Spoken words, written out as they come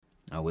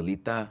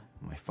Abuelita,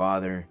 my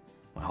father,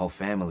 my whole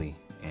family,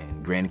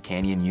 and Grand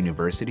Canyon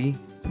University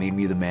made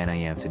me the man I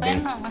am today.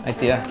 Hi,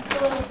 Tia. I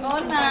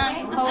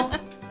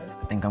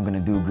think I'm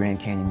gonna do Grand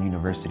Canyon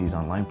University's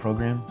online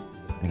program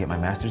and get my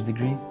master's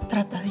degree.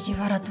 Trata de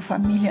llevar a tu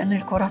familia en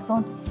el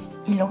corazón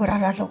y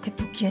lograrás lo que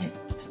tú quieres.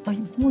 Estoy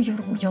muy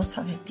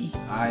orgullosa de ti.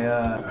 I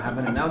have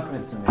an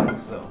announcement to make,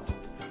 so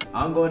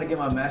I'm going to get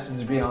my master's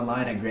degree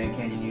online at Grand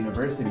Canyon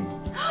University.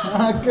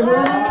 Find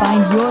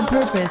your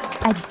purpose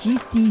at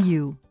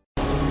GCU.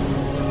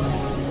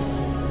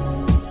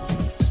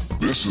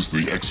 This is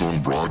the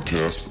X-Zone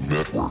Broadcast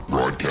Network,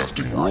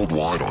 broadcasting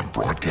worldwide on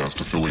broadcast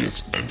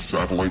affiliates and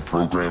satellite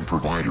program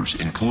providers,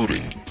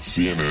 including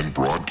CNN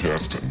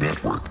Broadcast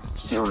Network,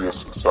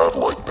 Sirius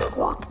Satellite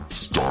Network,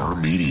 Star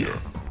Media,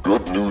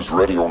 Good News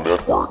Radio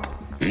Network,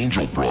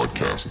 Angel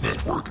Broadcast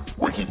Network,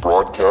 Wiki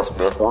Broadcast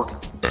Network,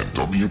 and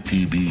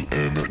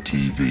WPBN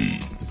TV.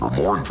 For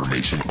more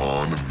information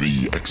on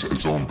the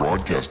X-Zone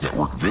Broadcast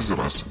Network, visit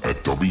us at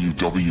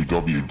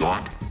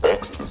www.xzbn.net.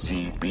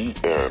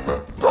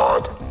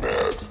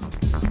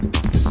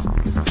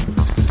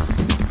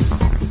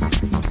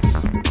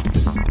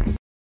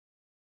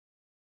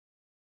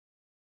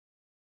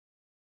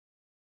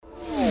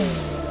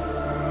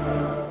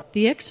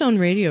 The X-Zone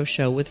Radio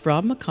Show with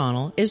Rob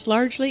McConnell is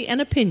largely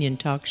an opinion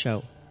talk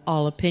show.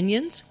 All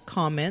opinions,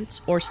 comments,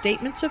 or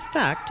statements of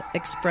fact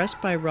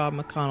expressed by Rob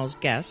McConnell's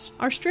guests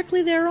are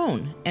strictly their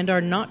own and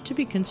are not to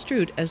be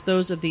construed as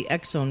those of the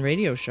X-Zone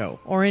Radio Show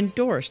or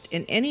endorsed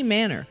in any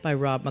manner by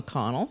Rob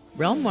McConnell,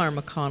 Relmar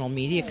McConnell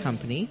Media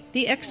Company,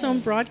 the X-Zone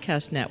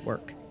Broadcast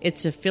Network,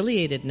 its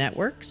affiliated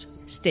networks,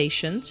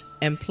 stations,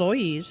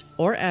 employees,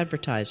 or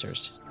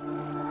advertisers.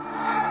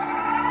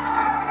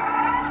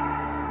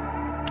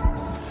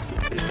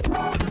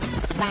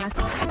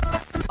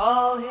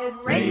 All Hit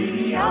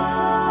Radio.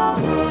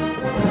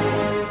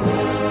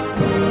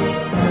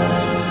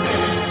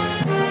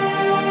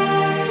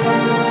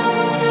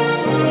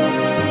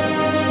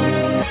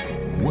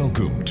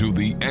 Welcome to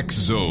the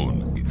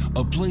X-Zone,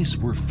 a place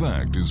where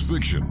fact is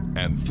fiction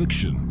and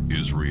fiction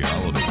is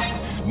reality.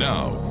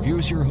 Now,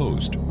 here's your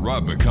host,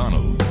 Rob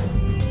McConnell.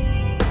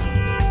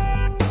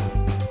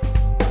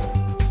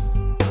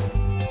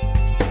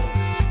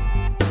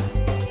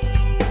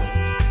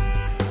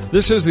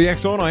 This is the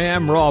X-Zone. I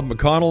am Rob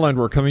McConnell, and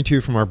we're coming to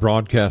you from our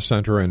broadcast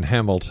center in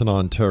Hamilton,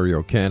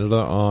 Ontario, Canada,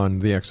 on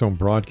the X-Zone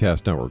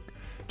Broadcast Network,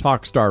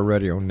 Talkstar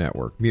Radio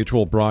Network,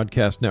 Mutual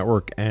Broadcast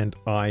Network, and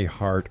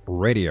iHeart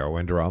Radio,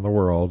 and around the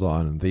world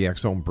on the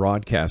X-Zone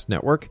Broadcast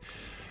Network,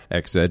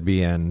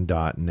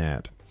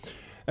 XZBN.net.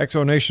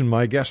 X-Zone Nation,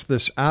 my guest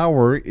this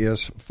hour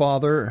is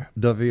Father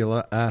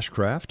Davila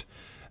Ashcraft,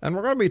 and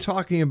we're going to be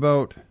talking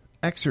about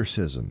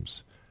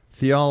exorcisms,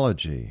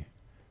 theology,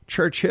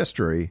 church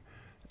history,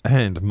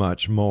 and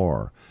much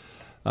more.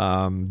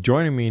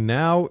 Joining me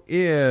now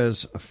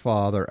is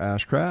Father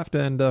Ashcraft.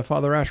 And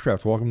Father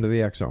Ashcraft, welcome to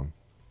the X-Zone.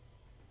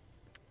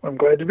 I'm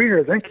glad to be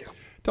here. Thank you.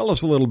 Tell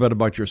us a little bit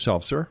about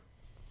yourself, sir.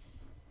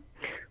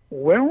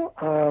 Well,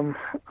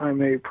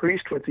 I'm a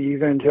priest with the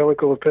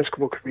Evangelical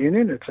Episcopal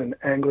Communion. It's an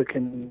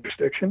Anglican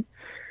jurisdiction.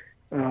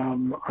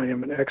 I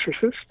am an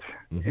exorcist,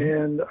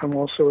 and I'm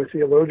also a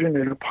theologian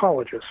and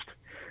apologist,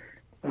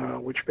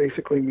 which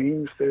basically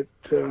means that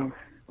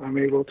I'm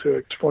able to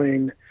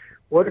explain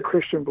what a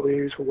Christian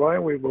believes, why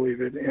we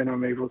believe it, and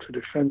I'm able to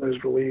defend those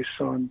beliefs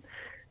on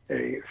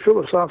a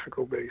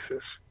philosophical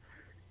basis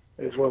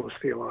as well as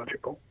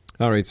theological.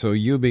 All right, so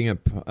you being an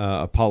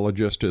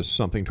apologist is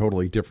something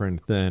totally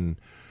different than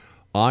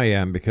I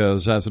am,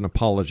 because as an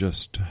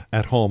apologist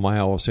at home, I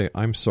always say,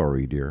 I'm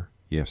sorry, dear.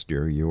 Yes,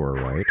 dear, you are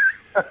right.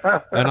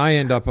 And I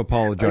end up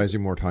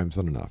apologizing more times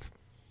than enough.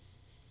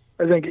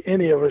 I think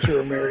any of us who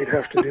are married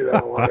have to do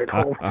that a lot at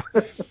home.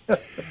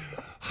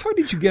 How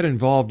did you get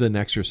involved in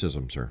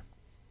exorcism, sir?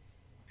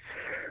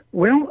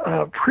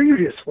 Well,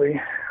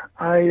 previously,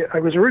 I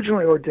was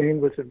originally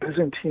ordained with the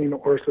Byzantine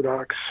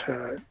Orthodox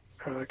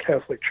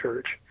Catholic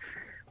Church,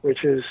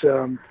 which is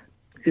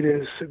it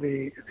is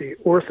the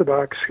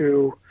Orthodox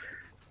who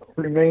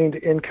remained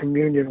in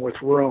communion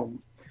with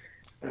Rome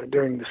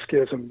during the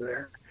schism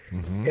there.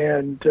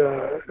 And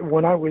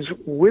when I was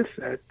with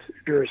that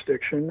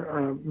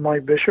jurisdiction, my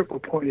bishop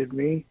appointed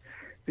me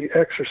the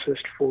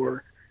exorcist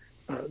for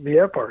the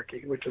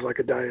eparchy, which is like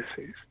a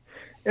diocese.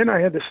 And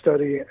I had to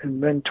study and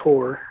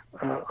mentor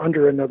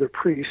under another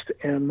priest,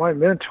 and my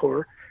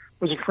mentor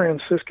was a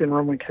Franciscan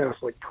Roman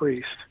Catholic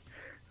priest,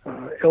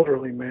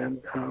 elderly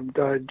man,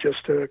 died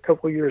just a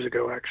couple of years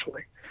ago,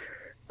 actually.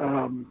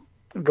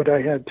 But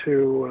I had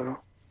to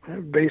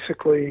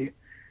basically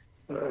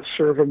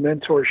serve a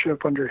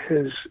mentorship under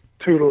his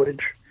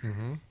tutelage,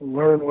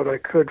 learn what I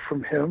could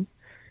from him,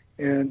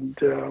 and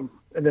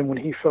then when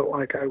he felt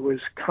like I was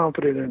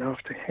competent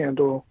enough to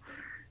handle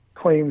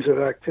claims of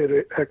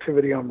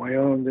activity on my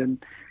own, then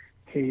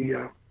he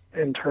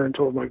in turn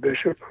told my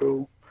bishop,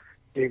 who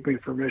gave me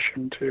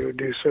permission to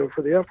do so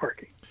for the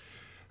eparchy.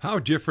 How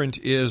different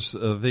is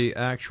the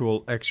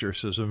actual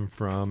exorcism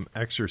from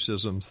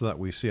exorcisms that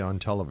we see on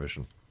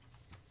television?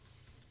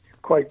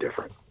 Quite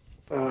different.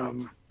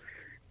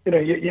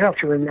 you have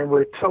to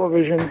remember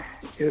television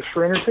is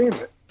for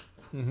entertainment.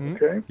 Mm-hmm.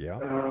 Okay?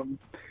 Yeah.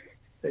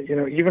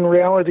 Even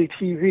reality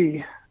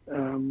TV,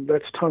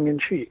 that's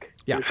tongue-in-cheek.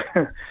 Yeah.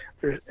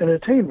 There's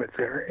entertainment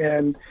there.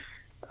 And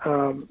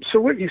so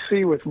what you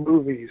see with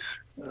movies,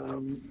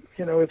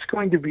 it's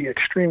going to be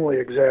extremely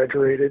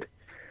exaggerated.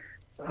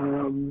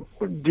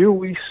 Do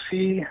we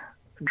see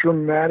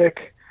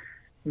dramatic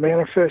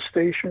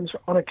manifestations?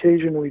 On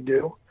occasion we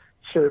do,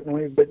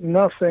 certainly, but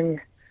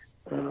nothing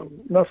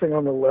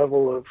on the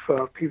level of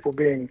people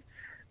being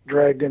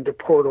dragged into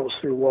portals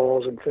through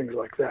walls and things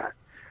like that.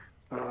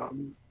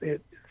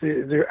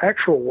 The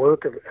actual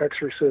work of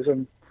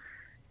exorcism,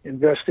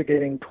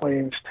 investigating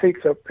claims,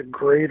 takes up the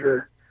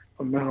greater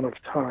amount of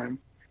time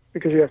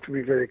because you have to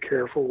be very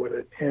careful with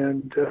it.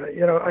 And,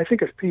 I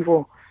think if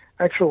people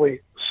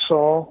actually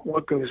saw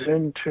what goes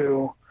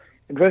into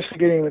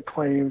investigating the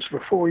claims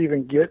before we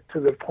even get to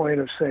the point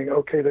of saying,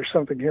 okay, there's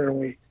something here and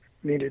we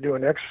need to do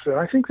an exorcism,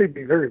 I think they'd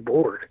be very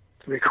bored,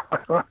 to be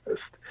quite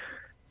honest.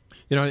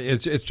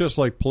 It's just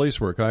like police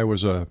work. I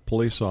was a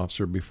police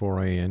officer before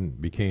I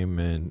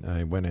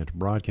went into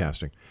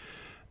broadcasting.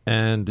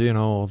 And,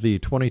 the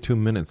 22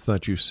 minutes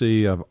that you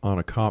see on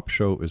a cop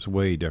show is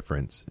way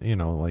different.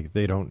 Like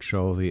they don't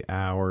show the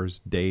hours,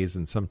 days,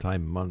 and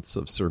sometimes months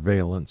of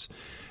surveillance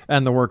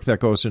and the work that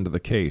goes into the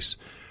case.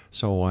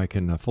 So I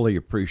can fully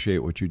appreciate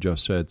what you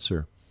just said,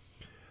 sir.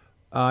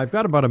 I've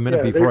got about a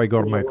minute before I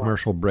go to my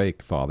commercial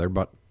break, Father,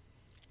 but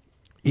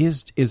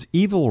is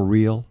evil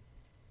real?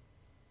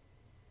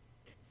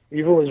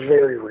 Evil is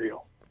very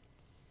real.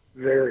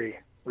 Very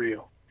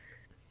real.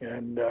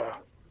 And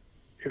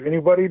if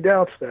anybody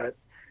doubts that,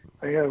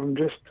 I have them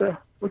just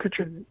look at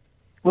your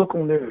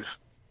local news.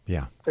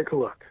 Yeah. Take a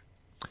look.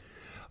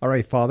 All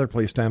right, Father,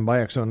 please stand by.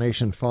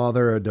 Exonation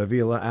Father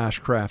Davila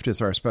Ashcraft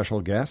is our special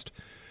guest.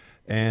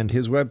 And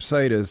his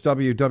website is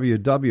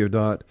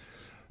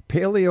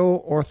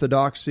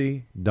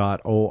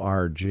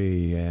www.paleoorthodoxy.org.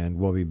 And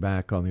we'll be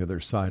back on the other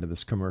side of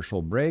this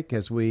commercial break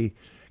as we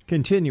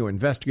continue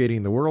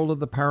investigating the world of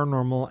the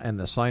paranormal and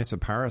the science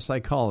of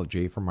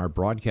parapsychology from our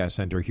broadcast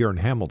center here in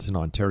Hamilton,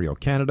 Ontario,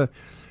 Canada.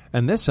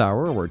 And this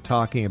hour, we're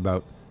talking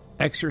about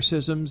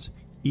exorcisms,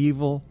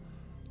 evil,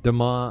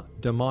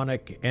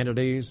 demonic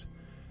entities,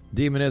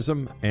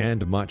 demonism,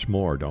 and much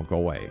more. Don't go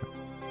away.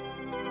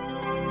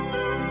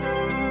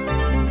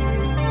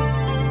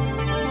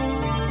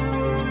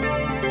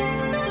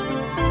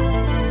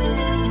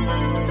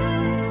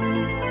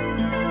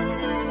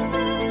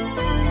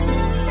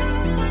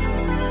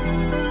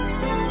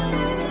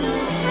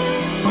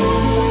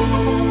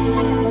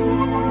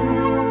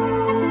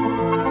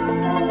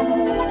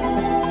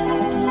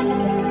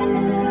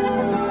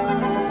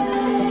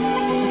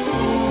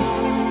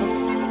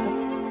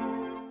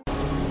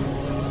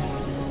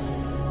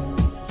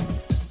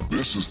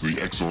 This is the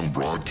X-Zone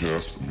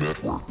Broadcast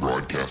Network,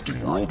 broadcasting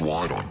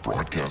worldwide on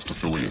broadcast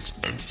affiliates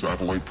and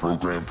satellite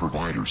program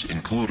providers,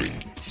 including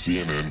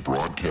CNN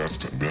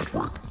Broadcast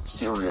Network,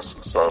 Sirius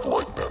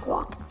Satellite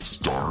Network,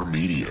 Star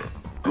Media,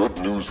 Good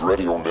News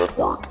Radio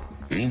Network,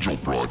 Angel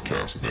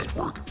Broadcast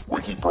Network,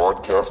 Wiki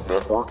Broadcast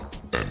Network,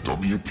 and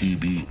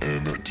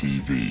WPBN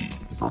TV.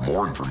 For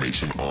more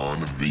information on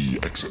the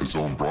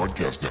X-Zone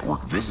Broadcast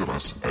Network, visit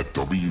us at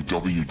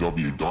www.xzbn.net.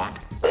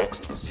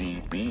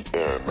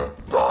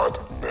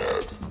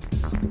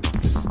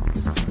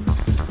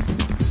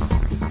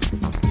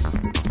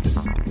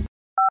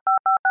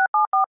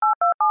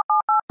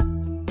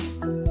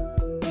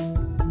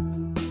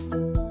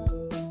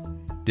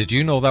 Did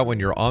you know that when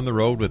you're on the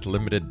road with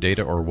limited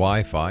data or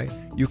Wi-Fi,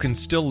 you can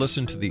still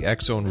listen to the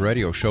X-Zone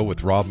Radio Show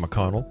with Rob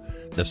McConnell,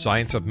 The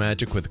Science of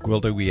Magic with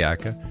Gwilda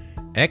Wiyaka,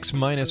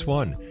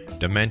 X-1,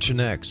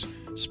 Dimension X,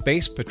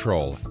 Space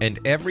Patrol, and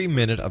every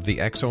minute of the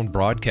X-Zone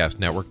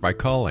Broadcast Network by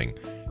calling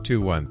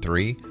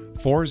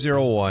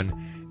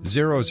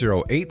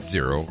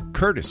 213-401-0080,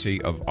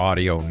 courtesy of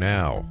Audio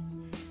Now.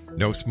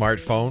 No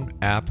smartphone,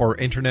 app, or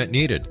internet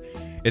needed.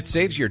 It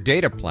saves your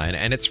data plan,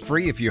 and it's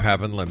free if you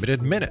have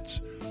unlimited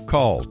minutes.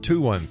 Call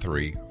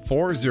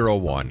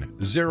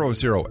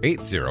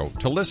 213-401-0080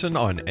 to listen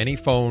on any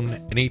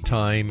phone,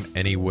 anytime,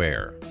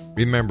 anywhere.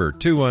 Remember,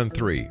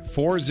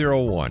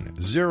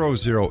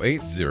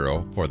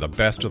 213-401-0080 for the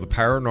best of the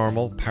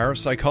paranormal,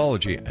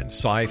 parapsychology, and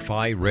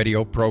sci-fi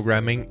radio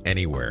programming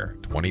anywhere,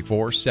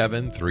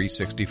 24/7,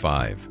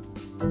 365.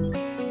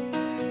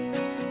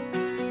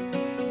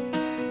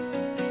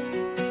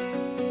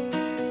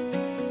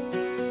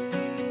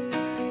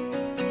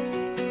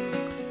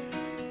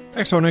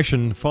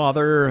 Exonation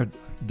Father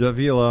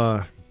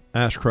Davila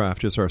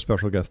Ashcraft is our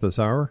special guest this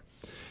hour.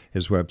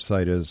 His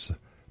website is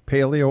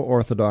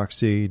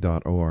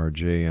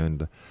paleoorthodoxy.org.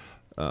 And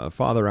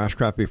Father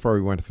Ashcraft, before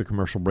we went to the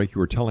commercial break, you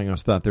were telling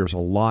us that there's a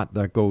lot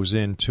that goes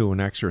into an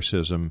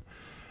exorcism.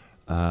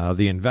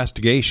 The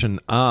investigation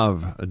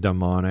of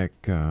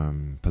demonic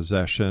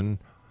possession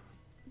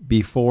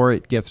before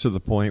it gets to the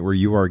point where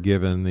you are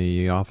given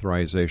the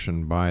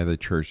authorization by the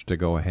church to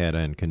go ahead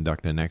and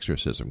conduct an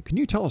exorcism. Can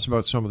you tell us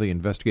about some of the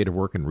investigative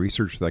work and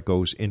research that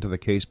goes into the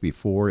case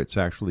before it's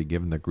actually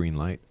given the green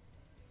light?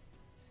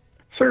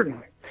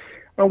 Certainly.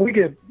 Well, we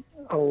get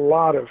a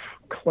lot of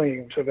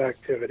claims of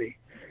activity.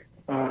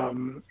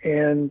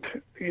 And,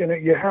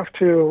 you have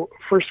to,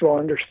 first of all,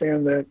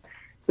 understand that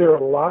there are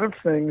a lot of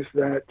things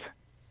that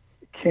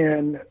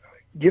can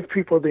give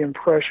people the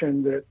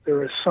impression that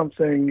there is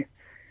something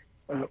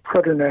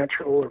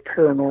preternatural or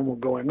paranormal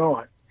going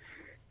on.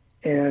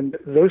 And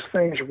those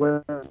things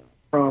run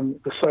from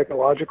the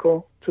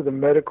psychological to the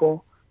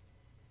medical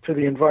to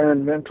the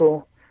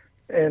environmental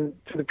and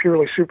to the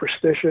purely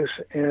superstitious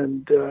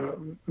and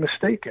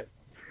mistaken.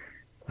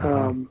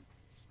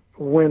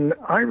 When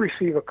I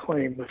receive a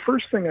claim, the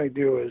first thing I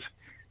do is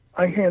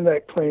I hand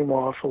that claim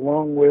off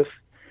along with,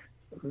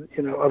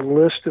 a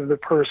list of the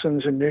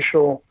person's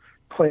initial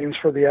claims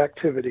for the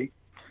activity.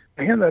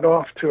 I hand that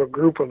off to a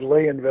group of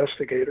lay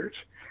investigators,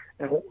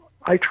 and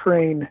I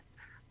train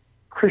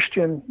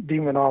Christian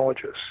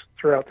demonologists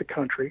throughout the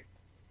country,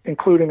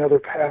 including other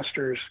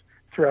pastors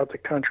throughout the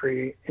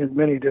country in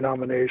many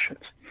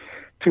denominations,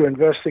 to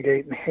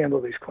investigate and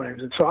handle these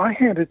claims. And so I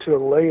hand it to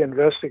a lay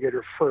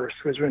investigator first,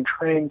 who has been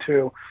trained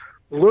to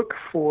look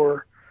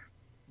for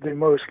the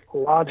most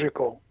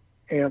logical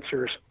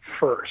answers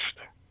first.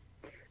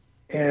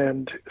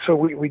 And so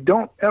we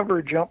don't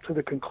ever jump to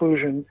the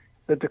conclusion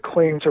that the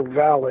claims are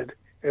valid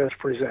as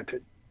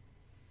presented,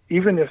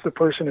 even if the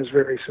person is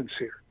very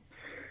sincere.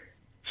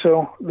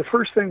 So the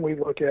first thing we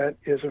look at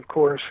is, of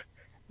course,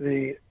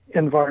 the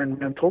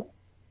environmental.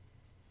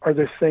 Are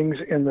there things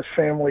in the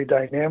family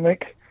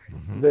dynamic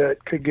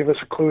that could give us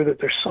a clue that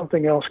there's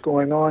something else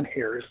going on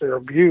here? Is there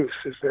abuse?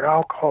 Is there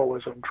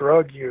alcoholism,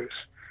 drug use?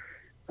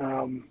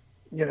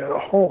 A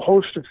whole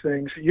host of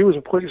things. You as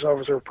a police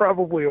officer are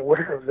probably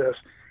aware of this.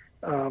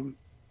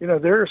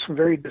 There are some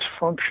very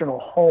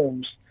dysfunctional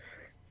homes,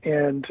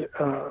 and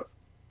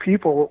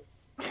people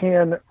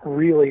can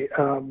really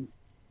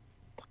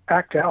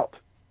act out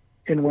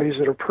in ways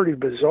that are pretty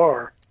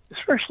bizarre,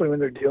 especially when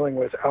they're dealing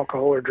with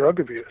alcohol or drug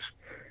abuse.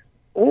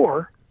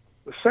 Or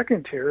the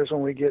second tier is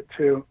when we get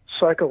to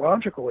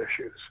psychological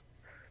issues.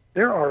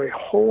 There are a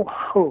whole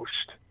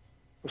host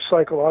of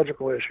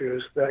psychological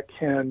issues that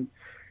can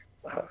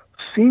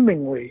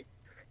seemingly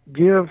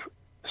give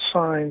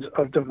signs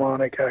of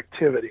demonic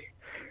activity.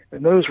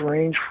 And those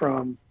range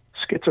from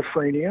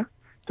schizophrenia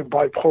to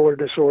bipolar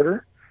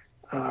disorder,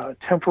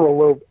 temporal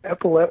lobe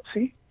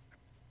epilepsy,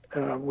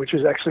 which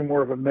is actually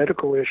more of a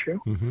medical issue,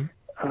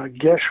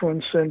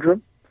 Geschwin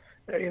syndrome.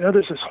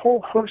 There's this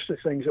whole host of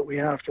things that we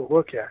have to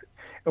look at.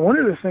 And one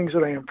of the things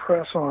that I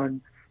impress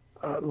on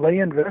lay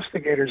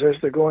investigators as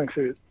they're going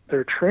through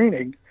their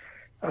training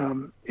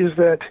is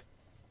that,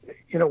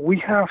 we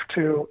have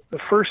to, the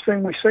first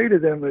thing we say to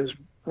them is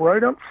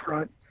right up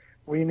front,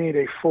 we need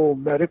a full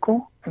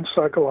medical and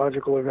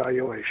psychological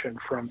evaluation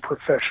from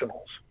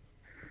professionals.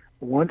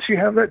 Once you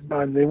have that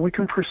done, then we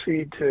can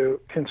proceed to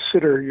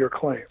consider your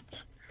claims.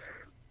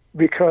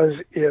 Because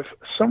if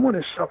someone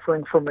is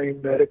suffering from a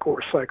medical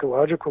or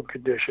psychological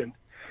condition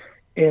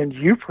and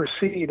you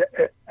proceed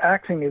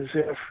acting as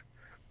if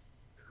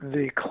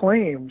the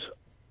claims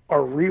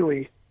are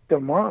really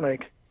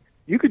demonic,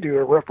 you could do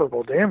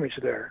irreparable damage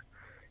there.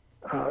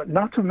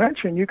 Not to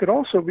mention, you could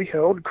also be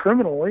held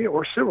criminally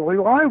or civilly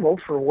liable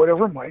for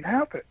whatever might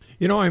happen.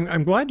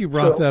 I'm glad you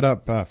brought that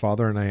up,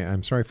 Father, and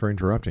I'm sorry for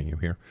interrupting you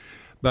here.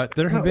 But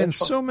there have been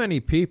so many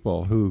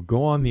people who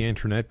go on the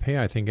internet, pay,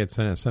 I think it's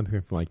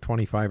something from like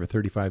 $25 or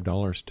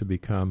 $35 to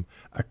become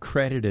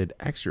accredited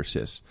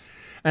exorcists.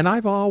 And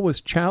I've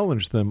always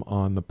challenged them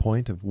on the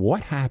point of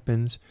what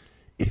happens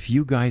if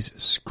you guys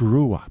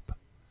screw up.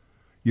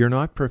 You're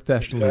not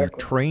professionally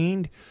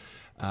trained,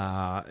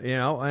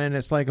 and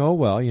it's like,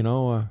 well,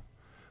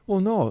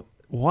 no.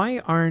 Why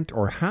aren't,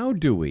 or how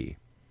do we,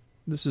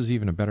 this is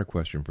even a better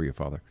question for you,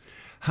 Father,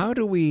 how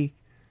do we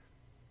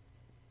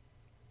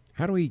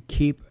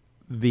keep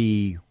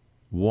the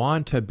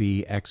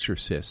want-to-be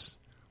exorcists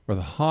or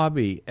the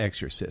hobby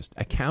exorcist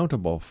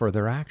accountable for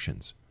their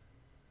actions?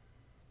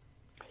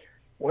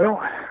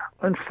 Well,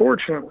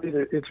 unfortunately,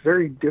 it's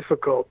very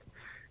difficult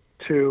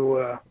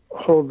to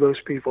hold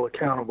those people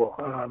accountable.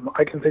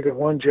 I can think of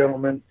one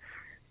gentleman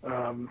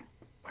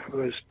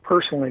who is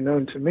personally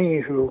known to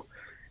me who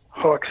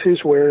hawks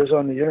his wares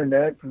on the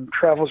internet and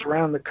travels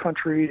around the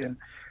country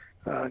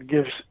and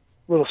gives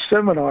little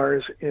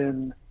seminars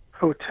in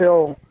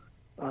hotel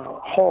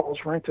halls,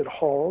 rented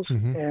halls,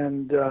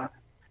 and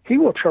he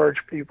will charge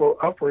people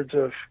upwards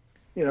of,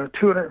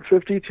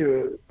 $250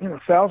 to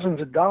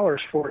thousands of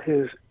dollars for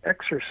his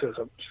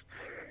exorcisms.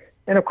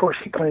 And of course,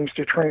 he claims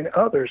to train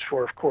others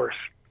for, of course,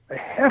 a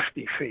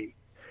hefty fee.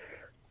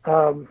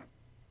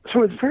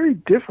 So it's very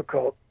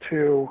difficult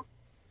to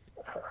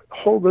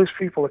hold those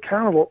people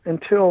accountable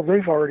until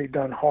they've already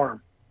done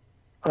harm,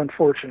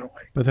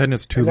 unfortunately. But then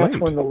it's too late.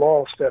 That's when the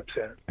law steps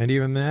in. And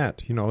even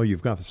that,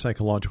 you've got the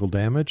psychological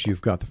damage,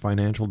 you've got the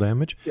financial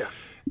damage. Yeah.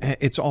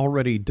 It's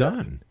already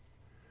done.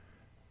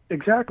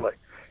 Exactly.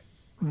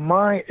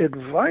 My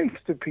advice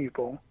to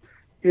people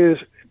is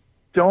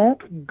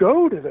don't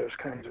go to those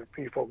kinds of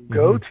people.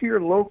 Go to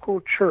your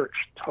local church.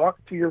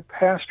 Talk to your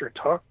pastor.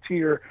 Talk to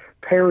your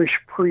parish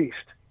priest.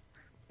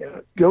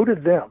 Go to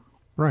them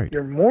Right.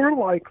 You're more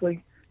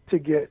likely to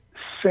get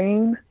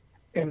sane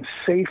and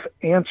safe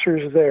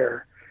answers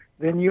there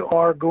than you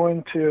are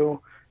going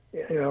to,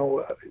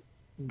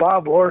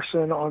 Bob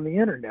Larson on the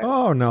internet.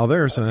 Oh, now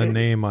there's a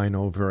name I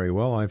know very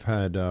well. I've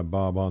had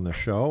Bob on the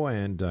show,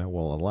 and, the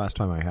last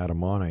time I had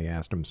him on, I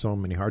asked him so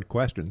many hard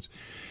questions.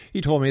 He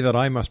told me that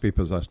I must be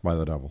possessed by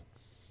the devil.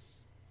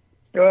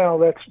 Well,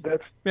 that's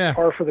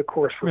par for the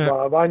course for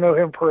Bob. I know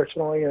him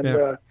personally,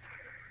 and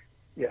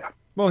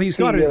Well, he's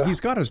got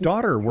his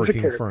daughter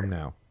working for him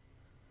now.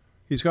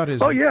 He's got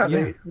his. Oh yeah.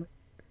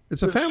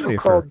 It's a family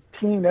affair. Called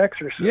Teen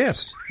Exorcist.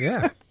 Yes,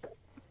 yeah.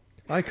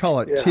 I call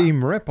it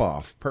Team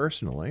Ripoff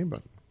personally,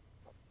 but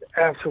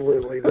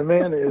absolutely, the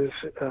man is.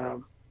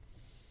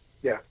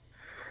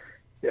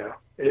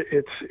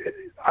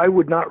 I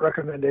would not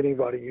recommend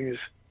anybody use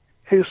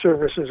his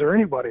services or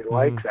anybody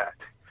like that.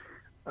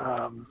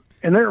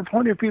 And there are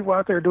plenty of people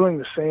out there doing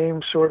the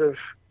same sort of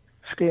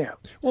scam.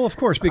 Well, of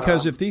course,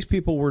 because if these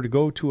people were to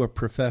go to a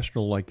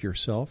professional like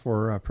yourself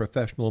or a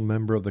professional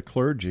member of the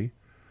clergy,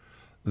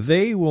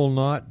 they will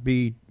not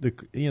be the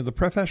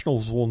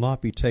professionals will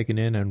not be taken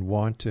in and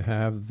want to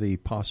have the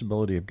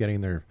possibility of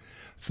getting their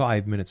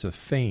 5 minutes of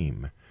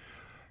fame,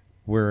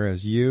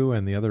 whereas you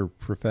and the other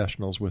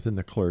professionals within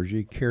the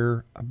clergy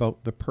care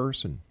about the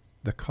person,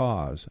 the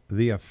cause,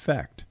 the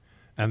effect,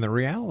 and the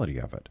reality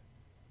of it.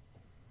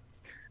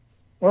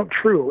 Well,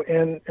 true,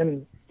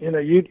 and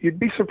you'd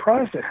be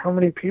surprised at how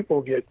many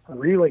people get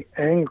really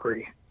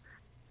angry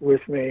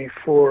with me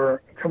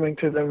for coming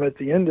to them at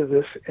the end of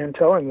this and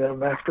telling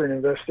them after an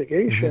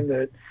investigation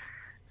that,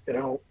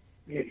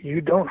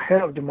 you don't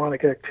have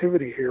demonic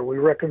activity here. We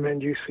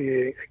recommend you see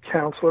a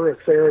counselor, a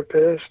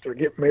therapist, or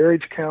get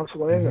marriage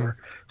counseling or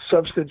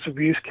substance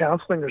abuse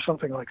counseling or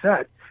something like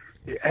that.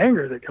 The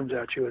anger that comes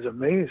at you is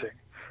amazing.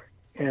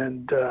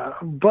 And,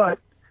 but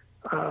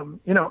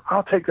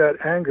I'll take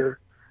that anger.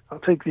 I'll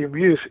take the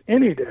abuse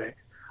any day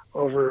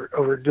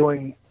over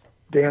doing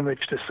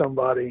damage to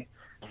somebody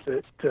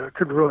that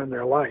could ruin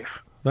their life.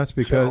 That's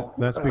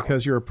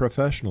because you're a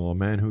professional, a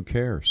man who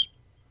cares.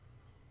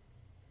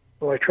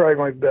 Well, I try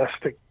my best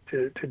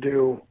to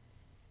do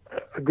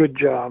a good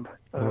job.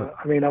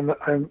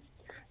 I'm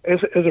as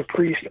a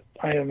priest,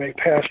 I am a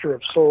pastor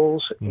of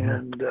souls,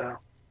 and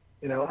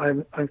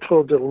I'm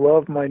told to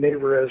love my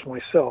neighbor as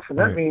myself, and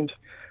that means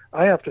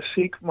I have to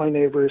seek my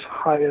neighbor's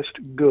highest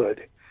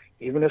good,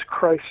 even as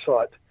Christ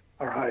sought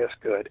our highest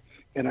good.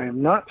 And I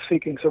am not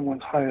seeking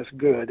someone's highest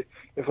good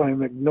if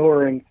I'm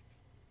ignoring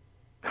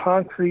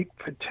concrete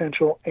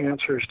potential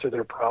answers to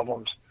their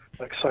problems,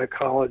 like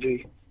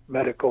psychology,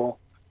 medical,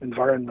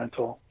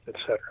 environmental,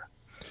 etc.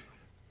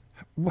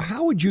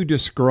 How would you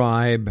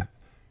describe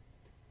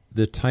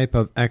the type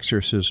of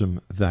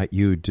exorcism that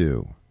you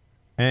do?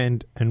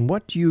 And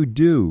what do you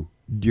do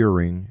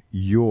during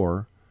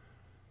your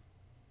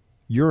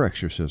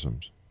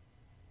exorcisms?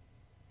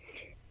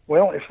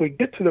 Well, if we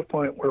get to the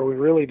point where we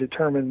really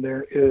determine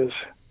there is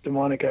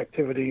demonic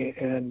activity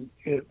and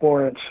it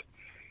warrants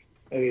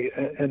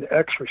an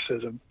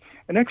exorcism,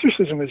 an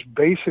exorcism is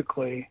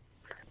basically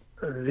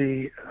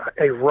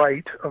a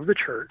rite of the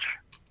church,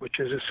 which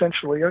is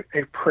essentially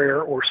a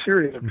prayer or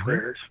series of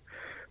prayers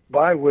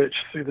by which,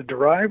 through the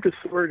derived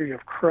authority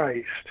of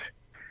Christ,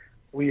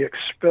 we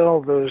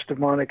expel those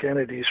demonic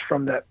entities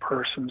from that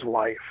person's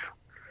life.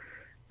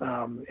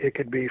 It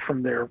could be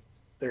from their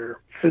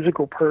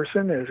physical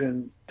person, as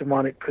in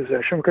demonic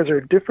possession, because there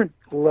are different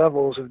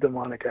levels of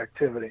demonic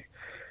activity.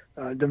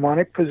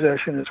 Demonic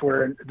possession is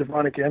where a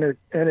demonic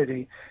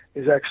entity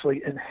is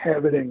actually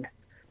inhabiting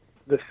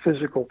the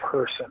physical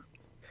person.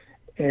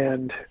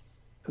 And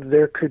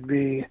there could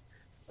be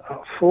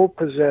full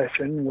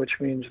possession, which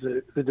means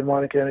that the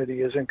demonic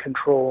entity is in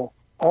control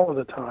all of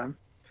the time,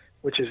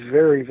 which is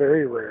very,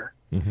 very rare.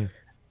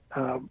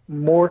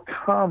 More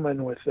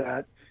common with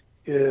that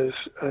is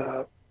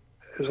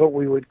what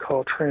we would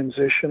call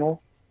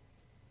transitional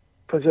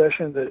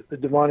possession, that the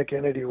demonic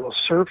entity will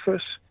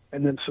surface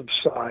and then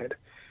subside.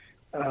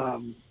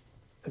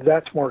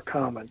 That's more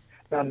common.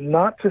 Now,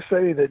 not to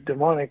say that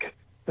demonic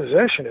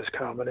possession is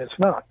common. It's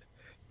not.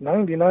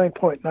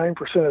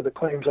 99.9% of the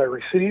claims I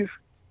receive,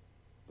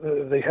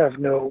 they have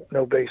no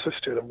basis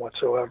to them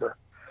whatsoever.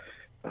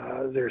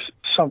 There's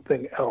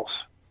something else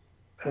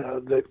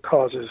that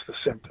causes the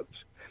symptoms.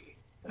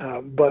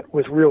 But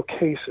with real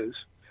cases,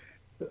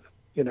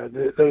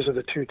 those are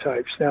the two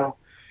types. Now,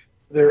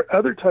 there are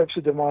other types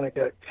of demonic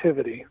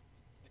activity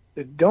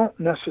that don't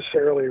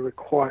necessarily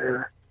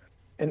require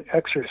an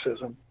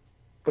exorcism,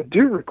 but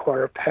do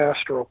require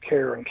pastoral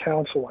care and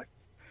counseling.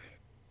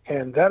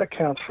 And that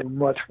accounts for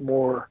much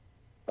more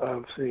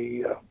of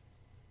the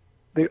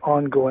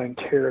ongoing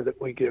care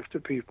that we give to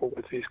people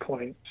with these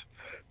claims.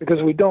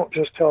 Because we don't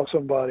just tell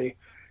somebody,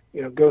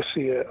 go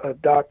see a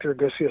doctor,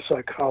 go see a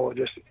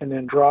psychologist, and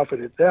then drop it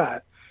at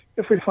that.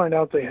 If we find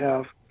out they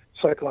have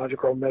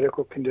psychological or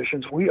medical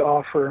conditions, we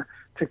offer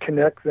to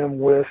connect them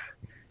with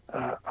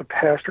a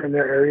pastor in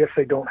their area if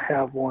they don't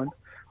have one,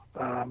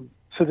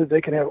 so that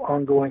they can have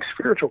ongoing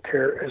spiritual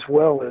care as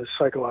well as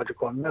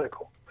psychological and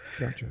medical.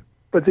 Gotcha.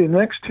 But the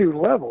next two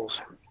levels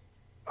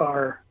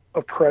are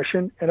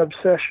oppression and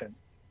obsession.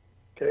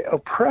 Okay,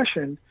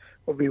 oppression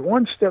will be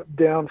one step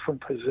down from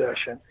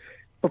possession.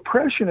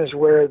 Oppression is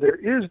where there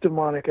is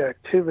demonic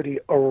activity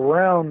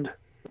around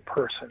the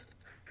person,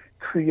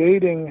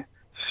 creating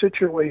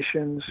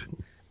situations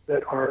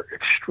that are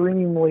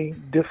extremely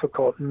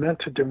difficult, meant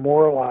to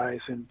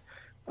demoralize and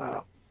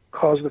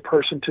cause the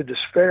person to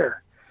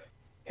despair.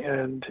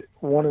 And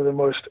one of the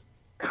most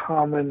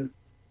common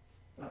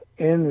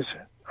ends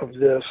of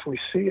this we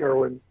see are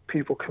when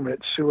people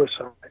commit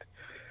suicide.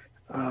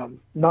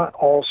 Not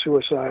all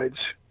suicides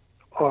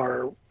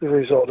are the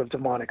result of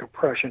demonic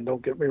oppression,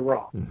 don't get me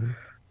wrong. Mm-hmm.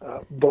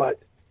 But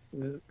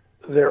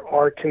there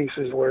are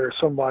cases where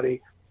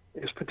somebody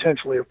is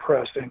potentially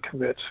oppressed and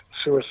commits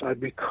suicide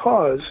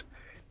because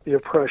the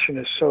oppression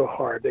is so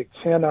hard. They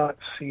cannot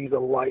see the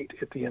light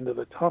at the end of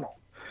the tunnel.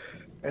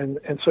 And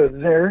so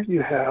there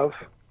you have,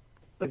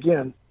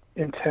 again,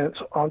 intense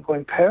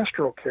ongoing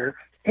pastoral care,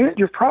 and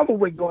you're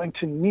probably going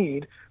to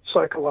need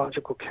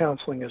psychological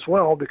counseling as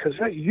well, because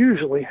that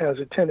usually has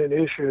attendant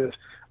issues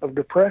of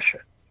depression.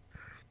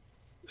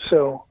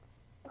 So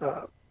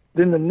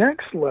then the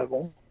next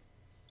level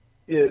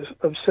is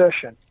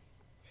obsession.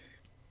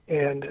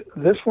 And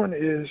this one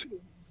is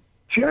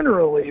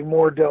generally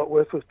more dealt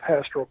with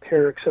pastoral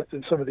care, except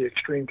in some of the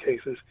extreme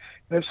cases.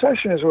 And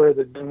obsession is where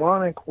the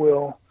demonic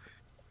will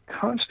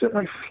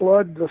constantly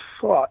flood the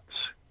thoughts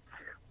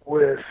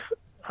with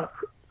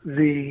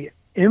the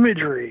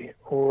imagery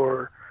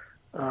or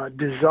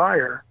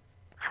desire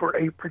for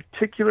a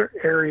particular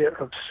area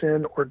of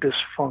sin or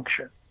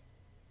dysfunction.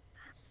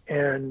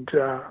 And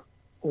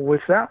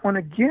with that one,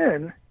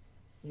 again,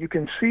 you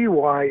can see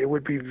why it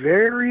would be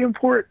very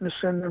important to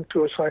send them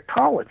to a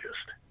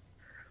psychologist,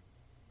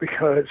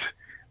 because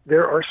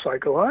there are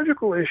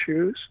psychological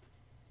issues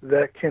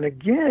that can,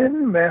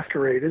 again,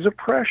 masquerade as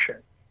oppression.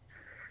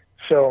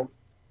 So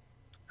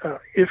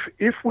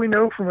if we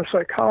know from a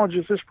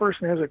psychologist this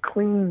person has a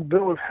clean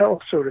bill of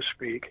health, so to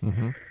speak,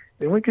 mm-hmm.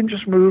 then we can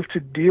just move to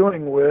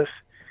dealing with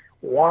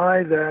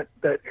why that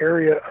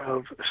area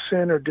of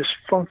sin or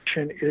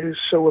dysfunction is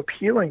so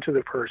appealing to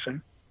the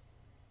person,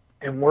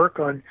 and work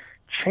on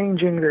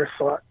changing their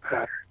thought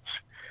patterns.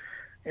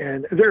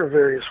 And there are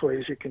various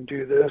ways you can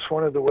do this.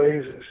 One of the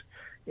ways is,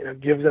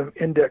 give them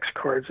index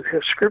cards that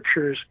have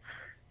scripture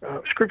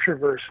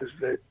verses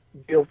that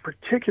deal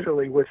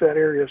particularly with that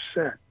area of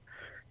sin.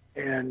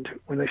 And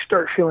when they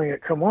start feeling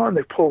it come on,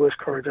 they pull those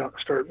cards out and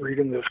start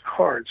reading those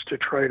cards to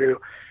try to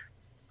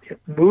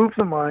move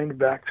the mind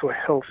back to a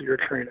healthier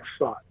train of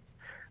thought.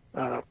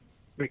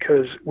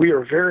 Because we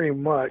are very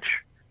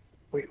much,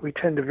 we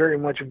tend to very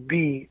much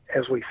be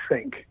as we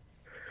think.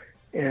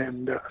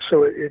 And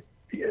so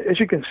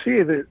as you can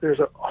see, there's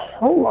a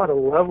whole lot of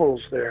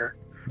levels there.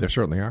 There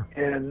certainly are.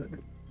 And,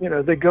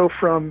 they go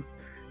from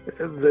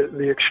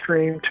the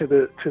extreme to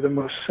the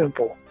most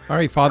simple. All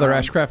right, Father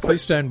Ashcraft,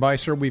 please stand by,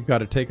 sir. We've got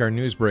to take our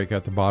news break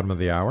at the bottom of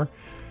the hour.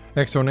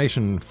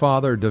 Exonation,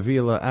 Father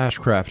Davila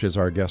Ashcraft is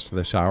our guest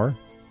this hour.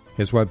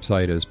 His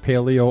website is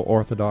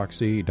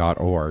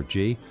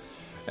paleoorthodoxy.org.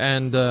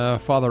 And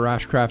Father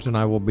Ashcraft and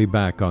I will be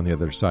back on the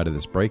other side of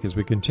this break as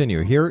we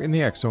continue here in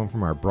the X Zone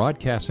from our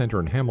broadcast center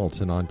in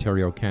Hamilton,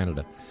 Ontario,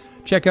 Canada.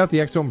 Check out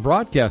the X Zone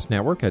Broadcast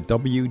Network at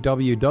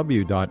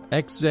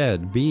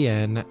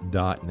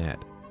www.xzbn.net.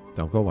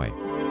 Don't go away.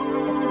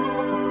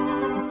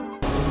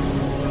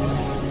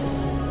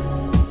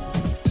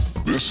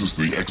 This is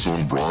the X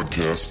Zone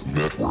Broadcast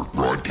Network,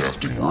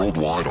 broadcasting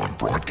worldwide on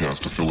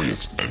broadcast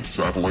affiliates and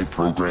satellite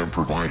program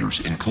providers,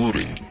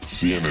 including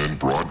CNN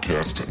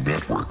Broadcast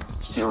Network,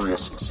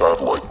 Sirius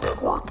Satellite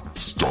Network,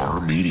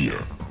 Star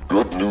Media,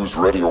 Good News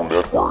Radio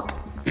Network,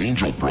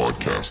 Angel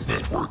Broadcast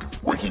Network,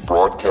 Wiki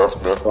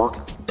Broadcast Network,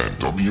 and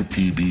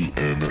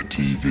WPBN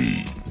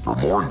TV. For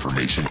more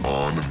information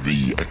on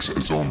the X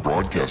Zone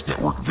Broadcast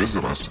Network,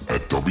 visit us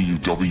at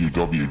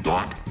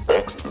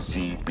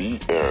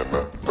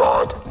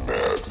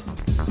www.xzbn.net.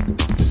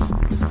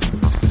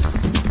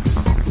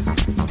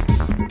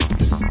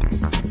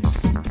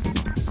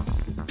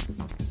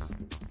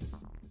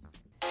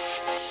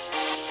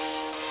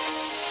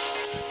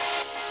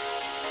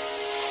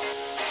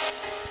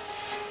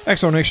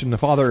 Exonation, the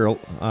Father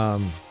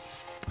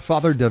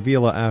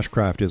Davila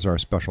Ashcraft is our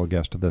special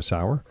guest this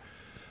hour.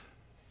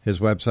 His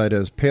website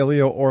is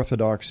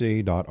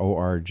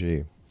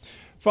paleoorthodoxy.org.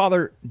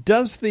 Father,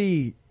 does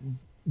the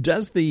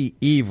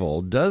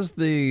evil, does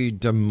the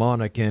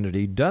demonic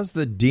entity, does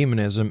the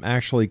demonism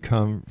actually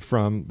come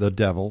from the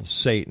devil,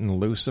 Satan,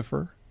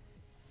 Lucifer?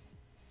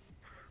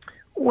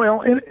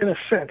 Well, in a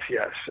sense,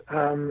 yes.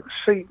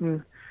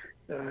 Satan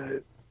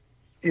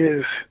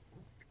is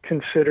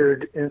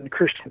considered in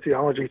Christian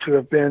theology to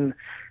have been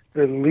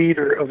the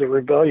leader of the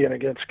rebellion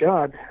against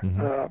God,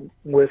 mm-hmm.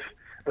 With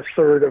a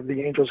third of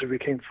the angels who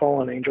became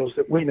fallen angels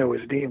that we know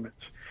as demons.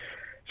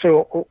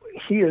 So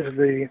he is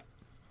the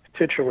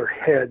titular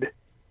head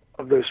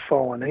of those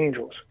fallen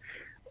angels.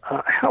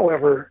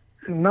 However,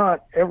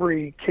 not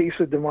every case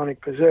of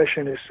demonic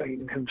possession is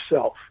Satan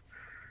himself.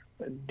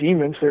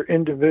 Demons, they're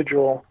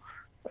individual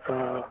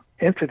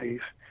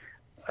entities,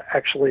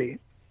 actually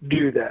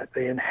do that.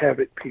 They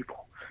inhabit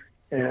people.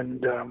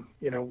 And,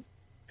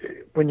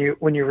 when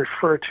you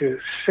refer to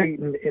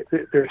Satan,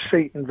 there's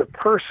Satan the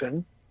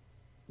person,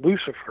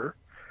 Lucifer,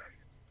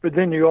 but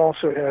then you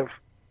also have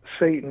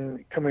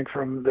Satan coming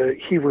from the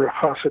Hebrew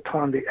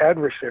Hasatan, the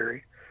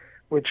adversary,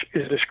 which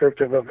is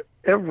descriptive of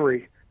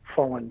every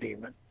fallen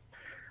demon.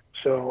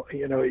 So,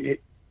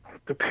 it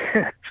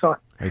depends on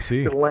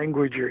the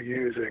language you're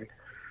using.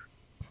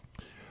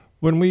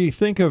 When we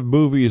think of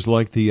movies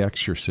like The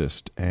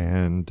Exorcist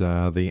and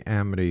the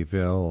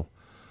Amityville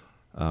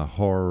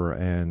horror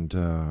and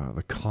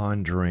The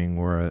Conjuring,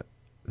 where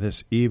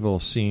this evil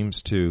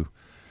seems to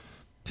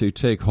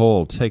take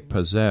hold, take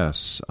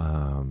possess,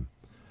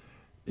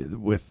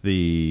 with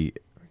the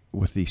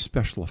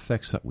special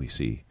effects that we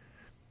see,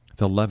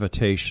 the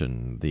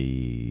levitation,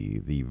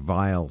 the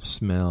vile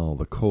smell,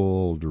 the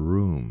cold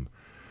room,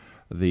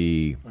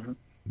 the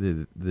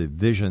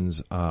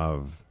visions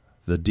of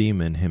the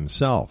demon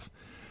himself.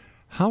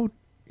 How,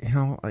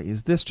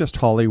 is this just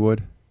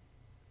Hollywood?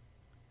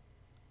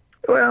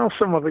 Well,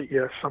 some of it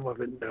yes, some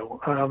of it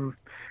no.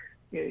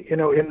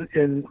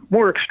 In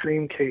more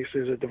extreme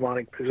cases of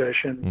demonic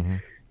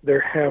possession,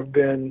 there have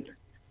been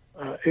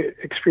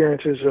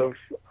experiences of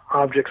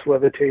objects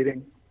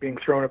levitating, being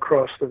thrown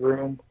across the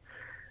room,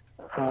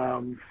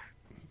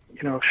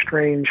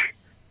 strange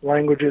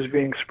languages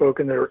being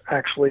spoken that are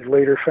actually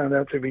later found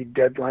out to be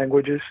dead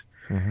languages,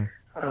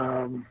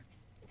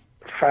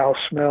 foul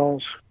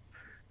smells,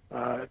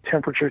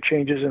 temperature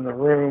changes in the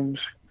rooms,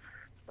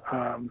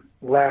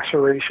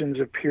 lacerations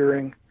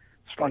appearing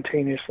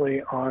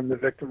spontaneously on the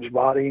victim's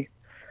body.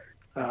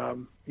 There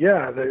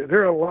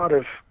are a lot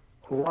of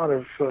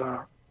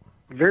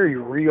very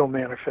real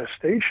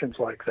manifestations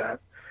like that.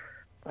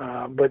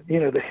 But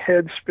the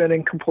head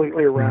spinning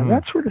completely around,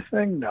 that sort of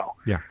thing, no.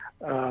 Yeah.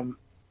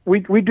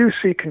 We do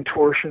see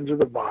contortions of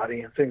the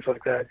body and things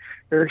like that,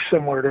 very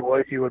similar to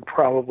what you would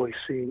probably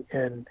see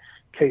in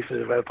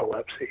cases of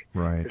epilepsy.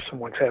 Right. If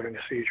someone's having a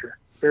seizure,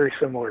 very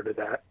similar to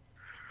that.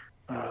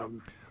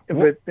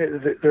 But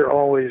they're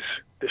always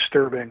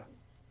disturbing.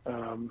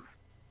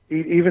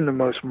 Even the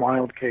most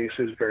mild case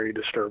is very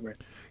disturbing.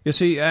 You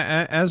see,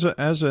 as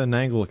an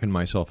Anglican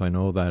myself, I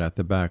know that at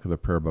the back of the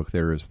prayer book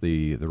there is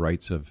the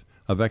rites of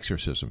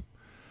exorcism.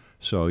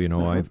 So,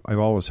 I've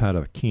always had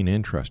a keen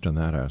interest in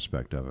that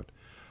aspect of it.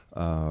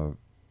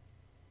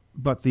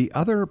 But the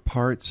other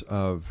parts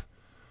of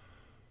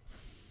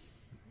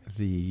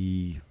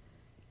the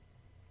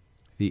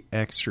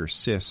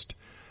Exorcist,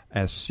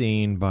 as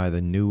seen by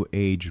the New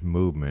Age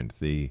movement,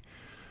 the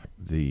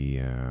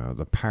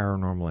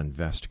paranormal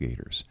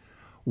investigators,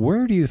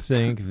 where do you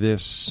think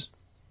this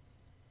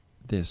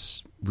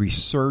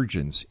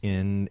resurgence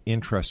in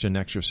interest in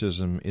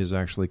exorcism is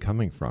actually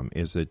coming from?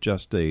 Is it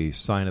just a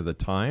sign of the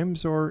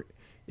times, or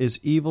is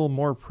evil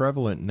more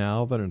prevalent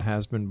now than it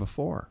has been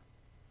before?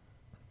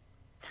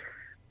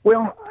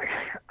 Well,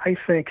 I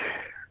think,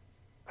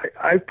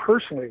 I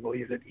personally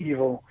believe that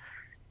evil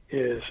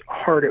is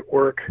hard at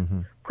work,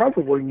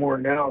 probably more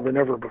now than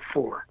ever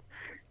before.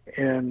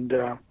 And,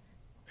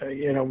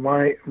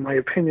 my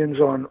opinions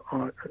on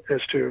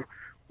as to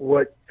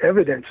what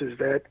evidence is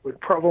that would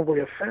probably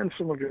offend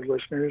some of your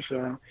listeners,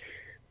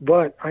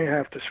 but I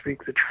have to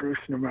speak the truth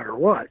no matter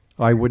what.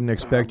 I wouldn't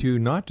expect you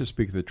not to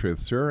speak the truth,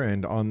 sir.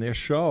 And on this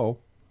show,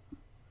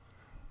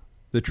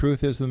 the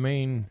truth is the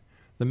main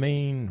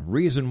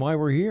reason why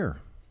we're here.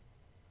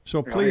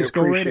 So please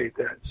go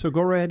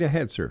right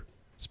ahead, sir.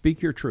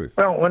 Speak your truth.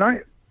 Well, when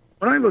I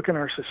look in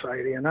our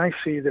society and I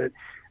see that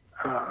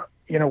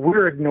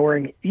we're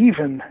ignoring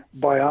even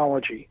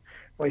biology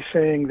by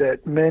saying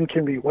that men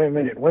can be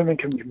women and women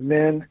can be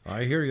men.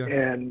 I hear you.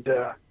 And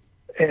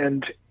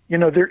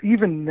they're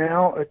even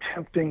now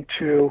attempting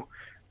to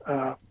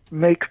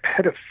make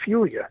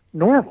pedophilia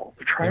normal.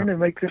 They're trying to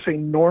make this a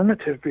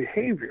normative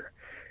behavior.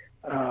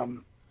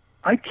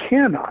 I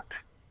cannot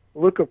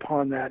look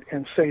upon that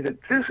and say that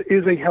this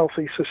is a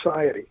healthy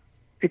society.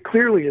 It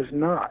clearly is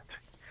not.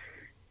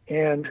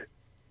 And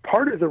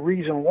part of the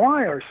reason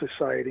why our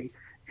society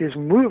is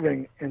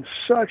moving in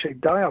such a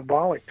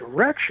diabolic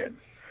direction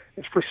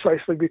is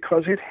precisely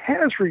because it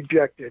has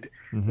rejected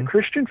the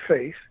Christian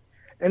faith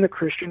and the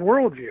Christian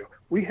worldview.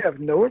 We have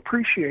no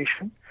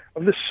appreciation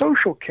of the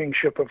social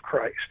kingship of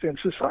Christ in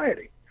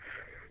society.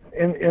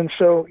 And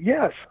so,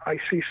 yes, I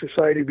see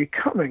society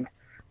becoming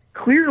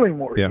clearly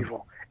more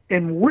evil.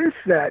 And with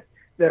that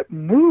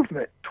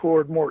movement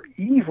toward more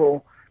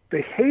evil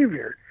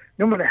behavior,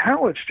 no matter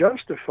how it's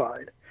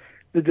justified,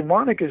 the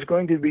demonic is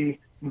going to be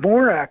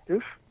more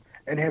active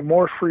and have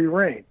more free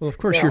reign. Well, of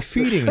course, you're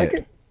feeding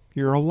it.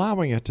 You're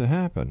allowing it to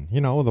happen.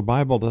 The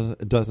Bible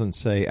doesn't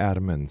say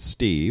Adam and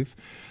Steve.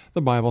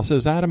 The Bible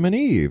says Adam and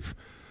Eve.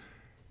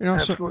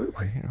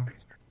 Absolutely.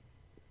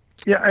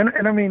 Yeah,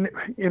 and I mean,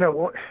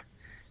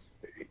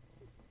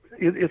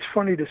 it's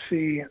funny to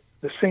see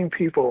the same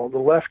people, the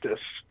leftists,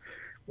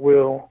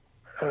 will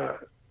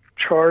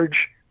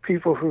charge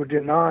people who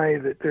deny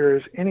that there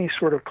is any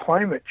sort of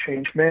climate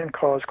change,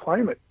 man-caused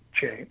climate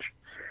change,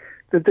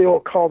 that they will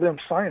call them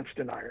science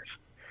deniers.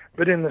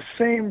 but in the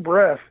same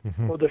breath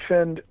will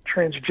defend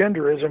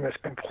transgenderism as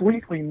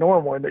completely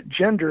normal and that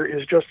gender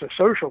is just a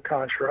social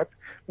construct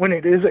when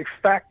it is a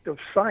fact of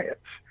science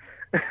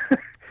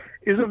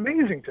is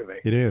amazing to me.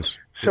 It is.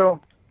 So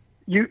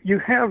you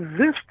have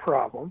this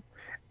problem,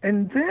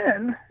 and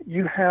then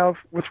you have,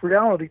 with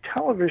reality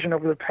television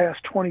over the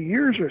past 20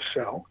 years or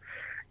so,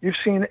 you've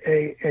seen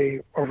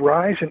a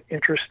rise in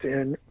interest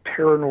in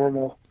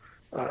paranormal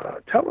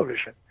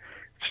television.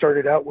 It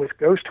started out with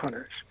Ghost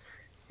Hunters,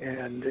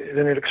 and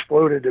then it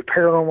exploded to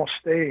Paranormal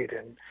State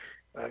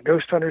and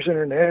Ghost Hunters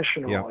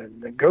International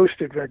and the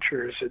Ghost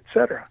Adventures,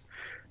 etc.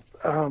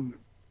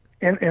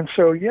 And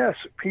so, yes,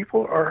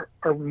 people are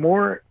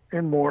more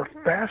and more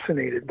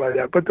fascinated by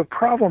that. But the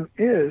problem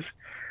is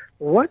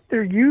what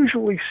they're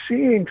usually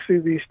seeing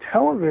through these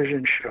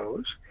television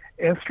shows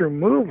and through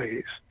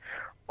movies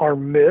are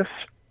myths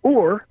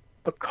or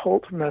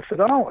occult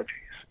methodologies.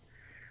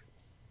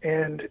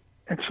 And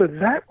so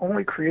that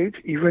only creates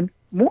even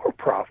more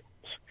problems.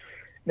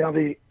 Now,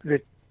 the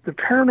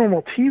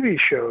paranormal TV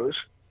shows,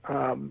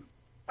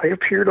 I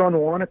appeared on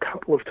one a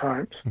couple of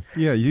times.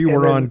 Yeah, you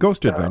were on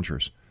Ghost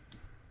Adventures.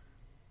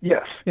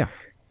 Yes. Yeah.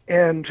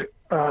 And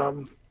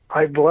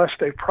I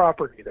blessed a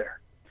property there.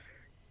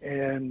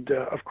 And,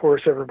 of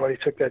course, everybody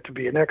took that to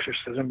be an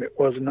exorcism. It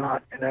was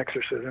not an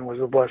exorcism. It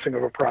was a blessing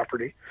of a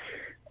property.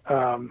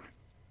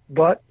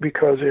 But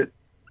because it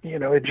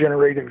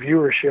generated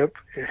viewership,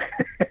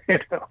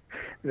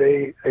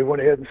 they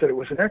went ahead and said it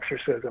was an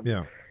exorcism.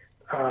 Yeah.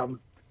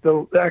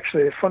 Though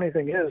actually, the funny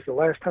thing is, the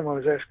last time I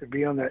was asked to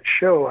be on that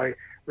show, I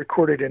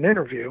recorded an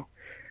interview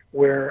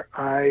where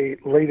I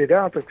laid it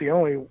out that the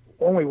only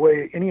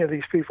way any of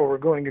these people were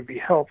going to be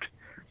helped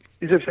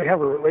is if they have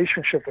a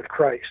relationship with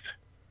Christ.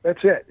 That's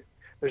it.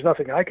 There's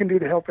nothing I can do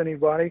to help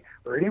anybody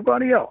or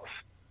anybody else.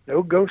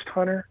 No ghost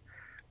hunter,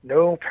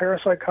 no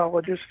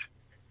parapsychologist.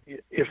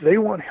 If they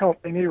want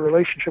help, they need a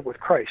relationship with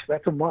Christ.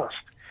 That's a must.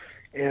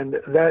 And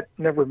that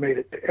never made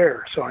it to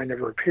air, so I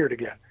never appeared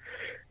again.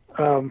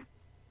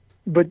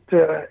 But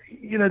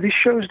these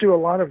shows do a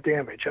lot of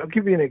damage. I'll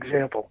give you an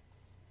example.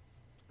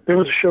 There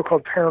was a show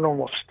called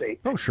Paranormal State.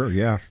 Oh, sure,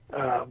 yeah.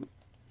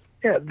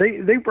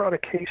 They brought a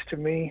case to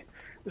me.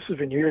 This has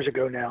been years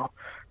ago now.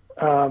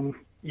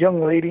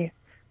 Young lady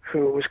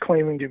who was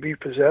claiming to be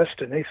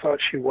possessed, and they thought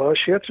she was.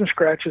 She had some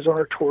scratches on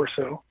her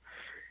torso,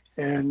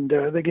 and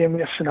they gave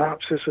me a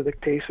synopsis of the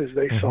case as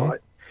they saw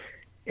it.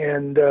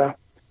 And,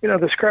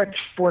 the scratches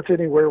weren't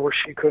anywhere where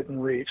she couldn't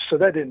reach, so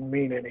that didn't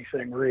mean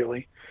anything,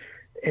 really.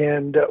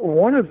 And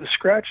one of the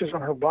scratches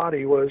on her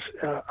body was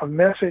a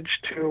message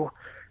to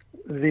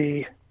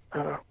the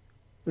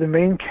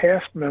main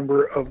cast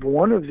member of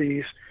one of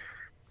these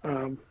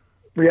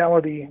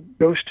reality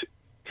ghost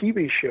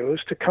TV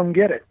shows to come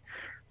get it.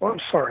 Well,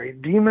 I'm sorry,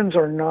 demons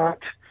are not,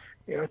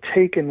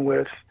 taken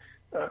with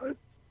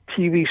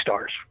TV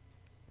stars.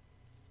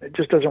 It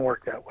just doesn't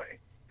work that way.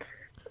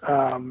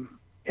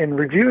 In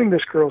reviewing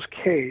this girl's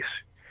case,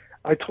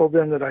 I told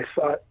them that I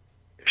thought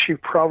she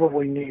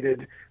probably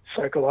needed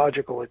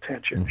psychological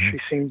attention. She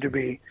seemed to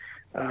be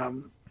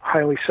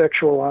highly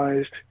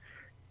sexualized,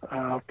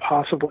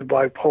 possibly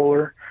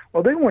bipolar.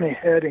 Well, they went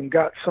ahead and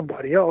got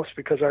somebody else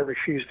because I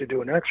refused to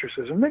do an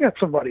exorcism. They got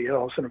somebody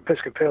else, an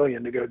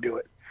Episcopalian, to go do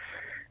it,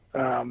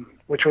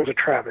 which was a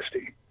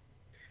travesty.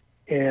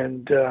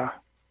 And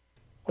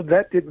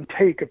that didn't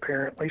take,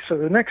 apparently. So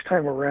the next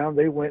time around,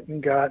 they went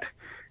and got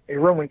a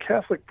Roman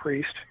Catholic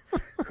priest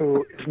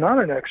who is not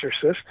an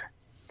exorcist.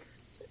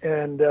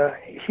 And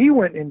he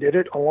went and did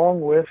it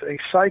along with a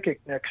psychic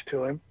next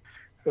to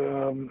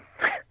him,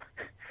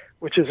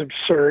 which is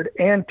absurd,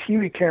 and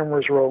TV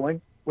cameras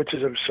rolling, which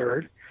is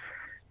absurd.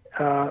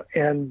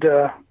 And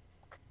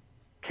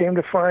came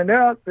to find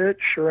out that,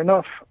 sure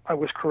enough, I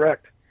was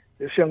correct.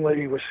 This young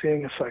lady was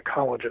seeing a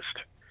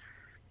psychologist.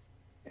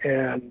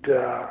 And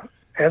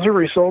as a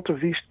result of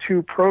these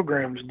two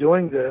programs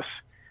doing this,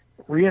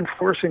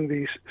 reinforcing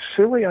these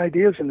silly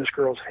ideas in this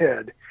girl's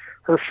head,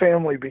 her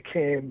family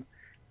became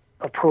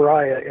a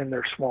pariah in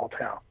their small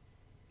town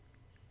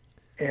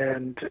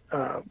and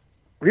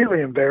really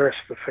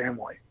embarrassed the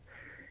family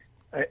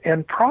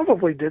and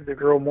probably did the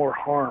girl more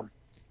harm.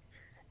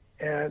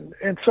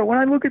 And so when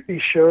I look at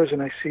these shows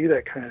and I see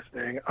that kind of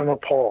thing, I'm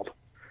appalled.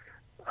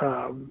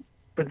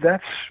 But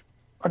that's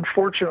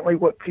unfortunately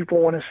what people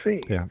want to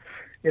see. Yeah.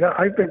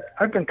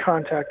 I've been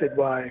contacted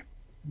by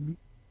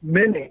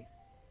many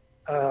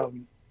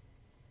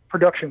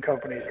production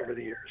companies over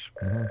the years.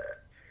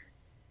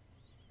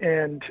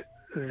 And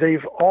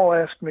they've all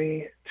asked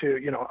me to,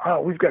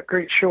 we've got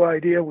great show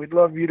idea. We'd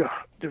love you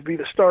to be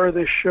the star of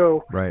this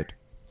show. Right.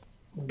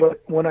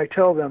 But when I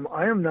tell them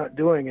I am not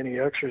doing any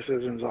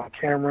exorcisms on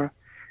camera,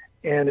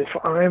 and if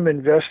I'm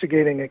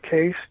investigating a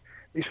case,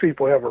 these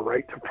people have a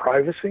right to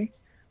privacy.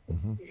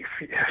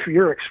 If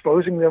you're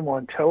exposing them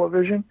on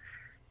television,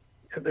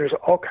 there's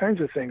all kinds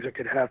of things that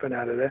could happen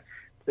out of that.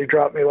 They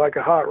drop me like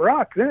a hot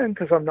rock then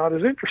because I'm not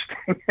as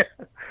interesting.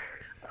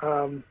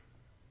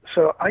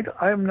 So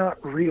I'm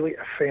not really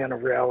a fan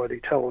of reality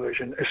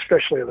television,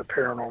 especially of the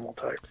paranormal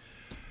type.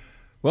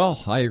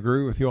 Well, I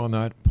agree with you on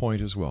that point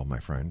as well, my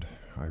friend.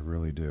 I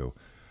really do.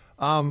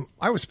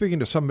 I was speaking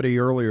to somebody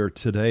earlier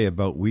today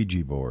about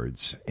Ouija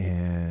boards,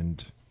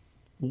 and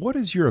what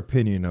is your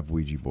opinion of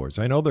Ouija boards?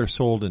 I know they're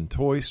sold in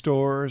toy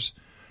stores,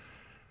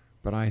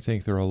 but I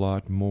think they're a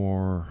lot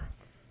more,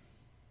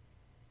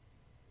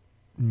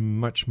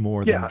 much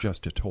more than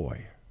just a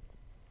toy.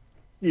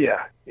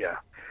 Yeah.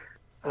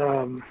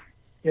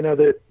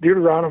 The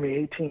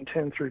Deuteronomy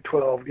 18:10 through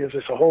 12 gives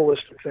us a whole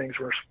list of things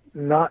we're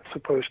not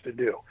supposed to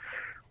do.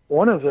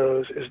 One of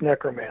those is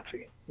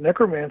necromancy.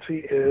 Necromancy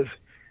is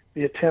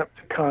the attempt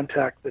to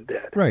contact the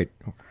dead. Right.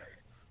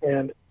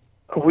 And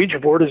a Ouija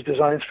board is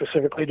designed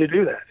specifically to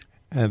do that.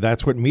 And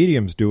that's what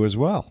mediums do as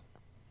well.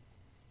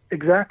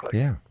 Exactly.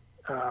 Yeah.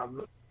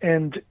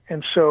 And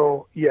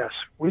so, yes,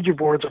 Ouija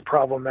boards are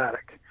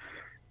problematic.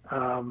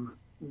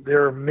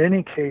 There are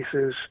many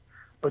cases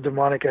of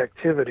demonic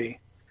activity,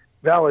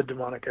 valid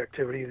demonic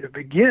activity, that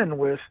begin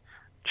with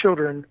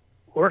children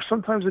or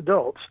sometimes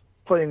adults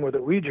playing with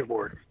a Ouija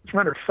board. As a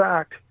matter of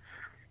fact,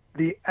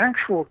 the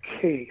actual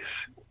case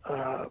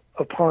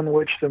upon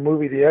which the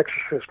movie The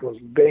Exorcist was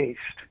based,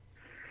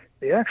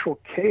 the actual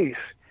case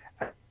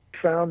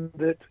found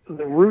that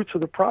the roots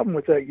of the problem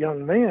with that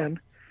young man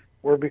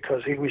were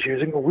because he was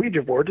using a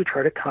Ouija board to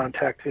try to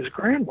contact his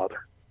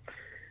grandmother.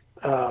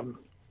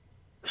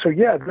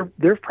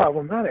 They're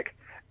problematic.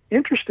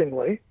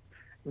 Interestingly,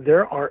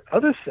 there are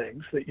other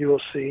things that you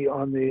will see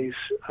on these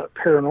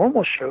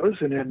paranormal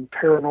shows and in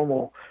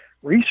paranormal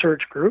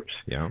research groups,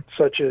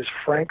 such as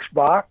Frank's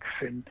Box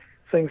and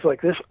things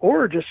like this,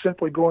 or just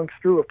simply going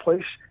through a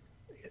place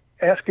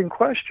asking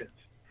questions.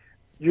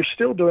 You're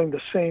still doing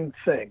the same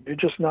thing. You're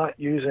just not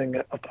using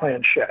a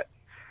planchette.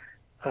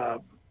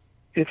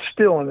 It's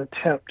still an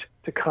attempt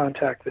to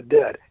contact the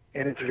dead,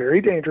 and it's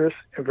very dangerous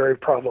and very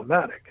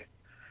problematic.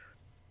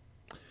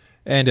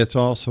 And it's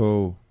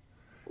also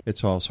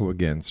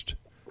against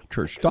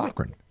church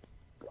doctrine.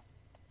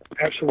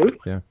 Absolutely.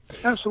 Yeah.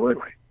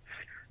 Absolutely.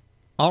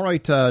 All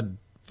right,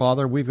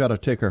 Father, we've got to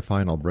take our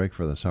final break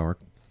for this hour.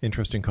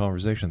 Interesting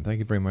conversation. Thank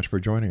you very much for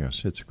joining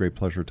us. It's a great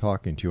pleasure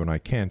talking to you, and I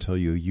can tell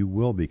you, you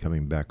will be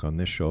coming back on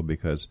this show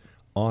because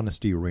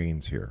honesty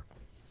reigns here.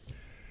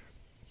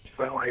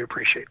 Well, I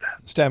appreciate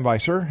that. Stand by,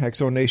 sir.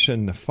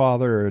 Exonation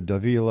Father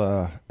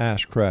Davila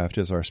Ashcraft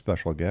is our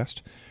special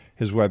guest.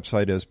 His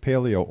website is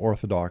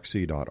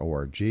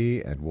paleoorthodoxy.org,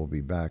 and we'll be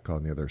back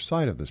on the other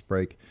side of this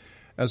break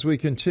as we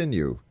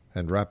continue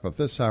and wrap up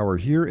this hour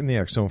here in the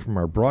X Zone from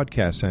our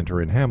broadcast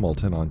center in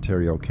Hamilton,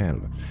 Ontario,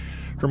 Canada.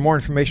 For more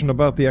information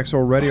about the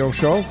XO Radio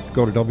Show,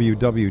 go to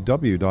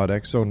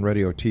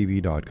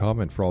www.xzoneradiotv.com,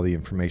 and for all the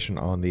information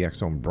on the X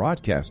Zone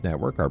Broadcast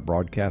Network, our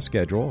broadcast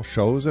schedule,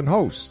 shows, and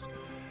hosts,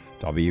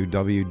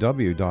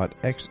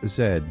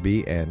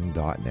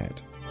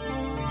 www.xzbn.net.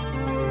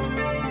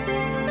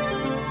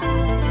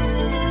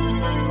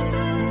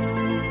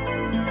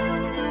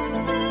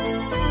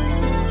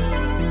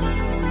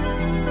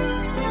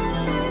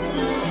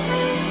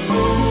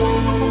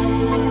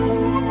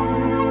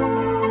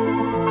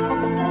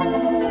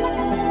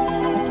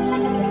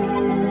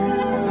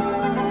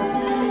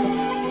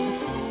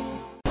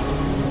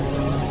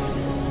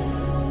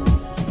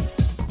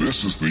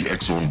 This is the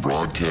X Zone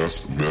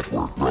Broadcast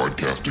Network,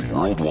 broadcasting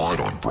worldwide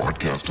on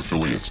broadcast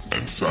affiliates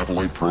and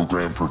satellite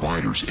program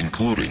providers,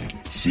 including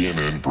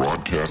CNN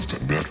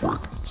Broadcast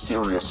Network,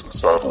 Sirius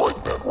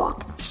Satellite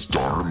Network,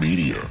 Star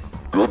Media,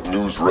 Good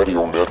News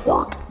Radio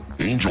Network,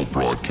 Angel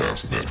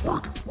Broadcast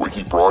Network,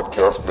 Wiki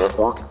Broadcast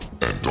Network,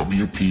 and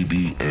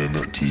WPBN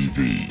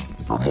TV.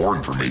 For more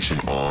information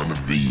on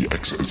the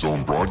X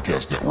Zone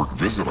Broadcast Network,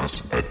 visit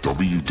us at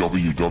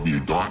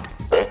www.xzbn.net.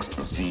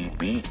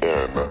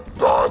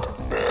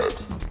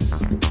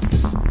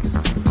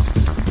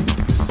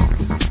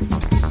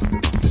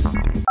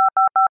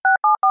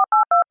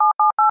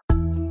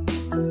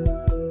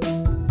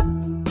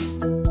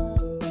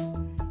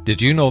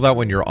 Did you know that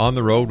when you're on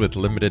the road with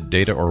limited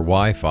data or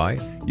Wi-Fi,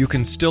 you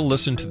can still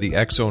listen to the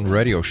X Zone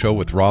Radio Show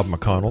with Rob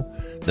McConnell,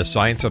 The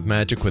Science of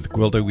Magic with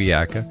Gwilda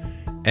Wiyaka,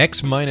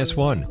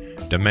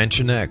 X-1,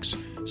 Dimension X,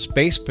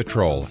 Space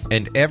Patrol,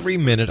 and every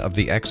minute of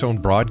the X Zone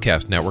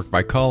Broadcast Network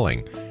by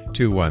calling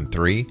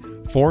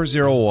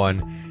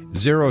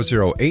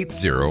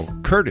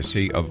 213-401-0080,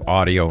 courtesy of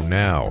Audio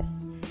Now.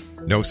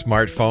 No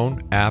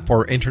smartphone, app,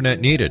 or internet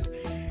needed.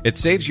 It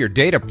saves your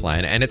data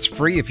plan, and it's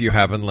free if you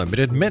have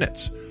unlimited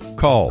minutes.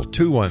 Call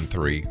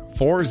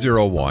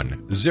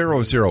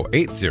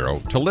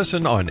 213-401-0080 to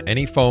listen on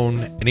any phone,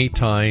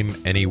 anytime,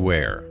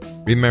 anywhere.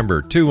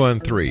 Remember,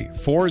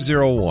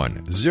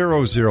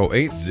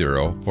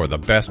 213-401-0080 for the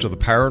best of the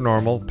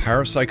paranormal,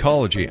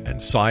 parapsychology, and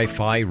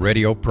sci-fi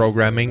radio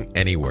programming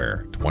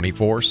anywhere,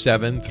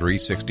 24/7,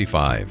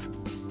 365.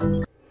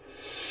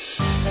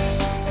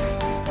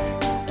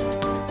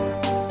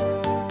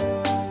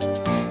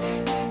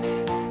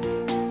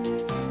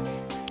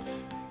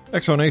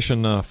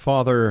 Exonation,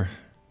 Father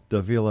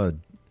Davila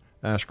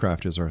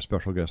Ashcraft is our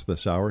special guest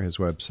this hour. His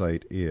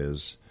website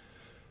is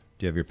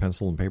Do you have your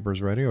pencil and papers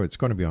ready? It's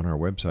going to be on our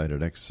website at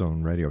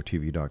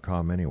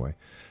xzoneradiotv.com anyway.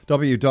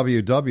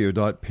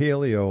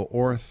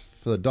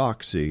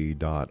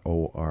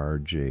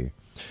 www.paleoorthodoxy.org.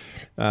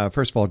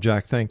 First of all,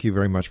 Jack, thank you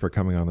very much for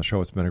coming on the show.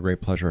 It's been a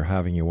great pleasure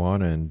having you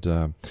on.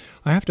 And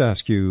I have to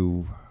ask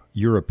you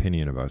your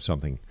opinion about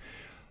something.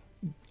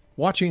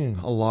 Watching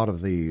a lot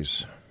of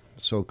these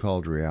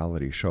so-called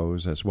reality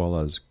shows, as well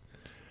as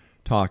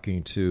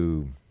talking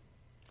to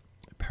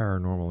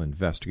paranormal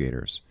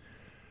investigators,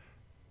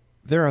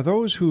 there are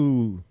those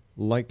who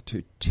like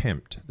to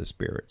tempt the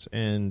spirits,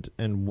 and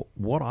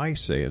what I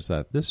say is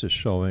that this is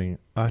showing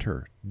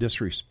utter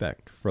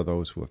disrespect for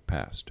those who have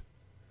passed.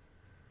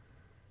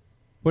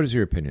 What is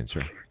your opinion,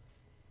 sir?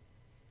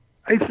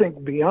 I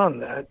think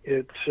beyond that,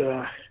 it's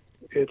a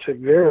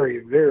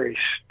very, very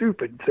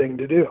stupid thing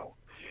to do.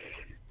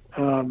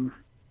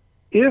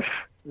 If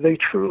they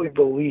truly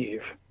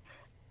believe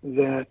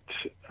that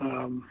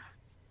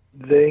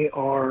they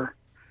are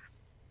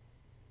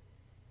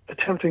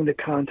attempting to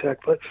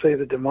contact, let's say,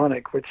 the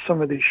demonic, which some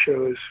of these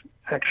shows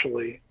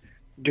actually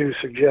do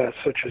suggest,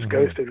 such as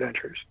Ghost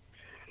Adventures.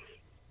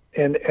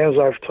 And as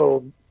I've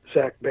told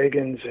Zach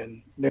Bagans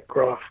and Nick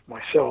Groff,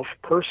 myself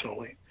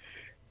personally,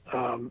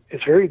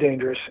 it's very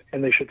dangerous,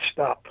 and they should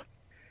stop,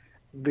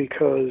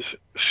 because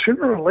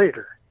sooner or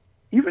later,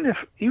 even if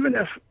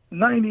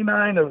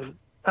 99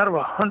 out of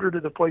 100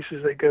 of the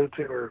places they go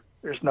to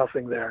there's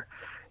nothing there,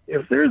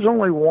 if there's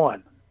only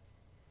one,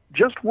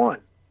 just one,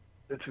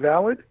 that's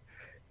valid,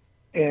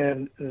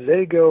 and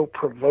they go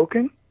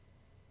provoking,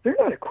 they're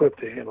not equipped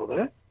to handle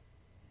that.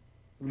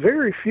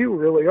 Very few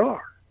really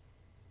are.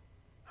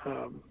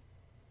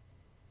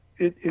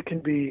 It can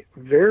be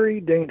very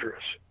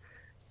dangerous.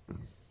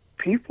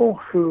 People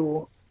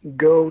who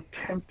go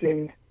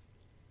tempting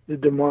the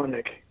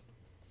demonic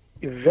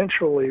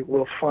eventually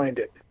will find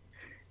it,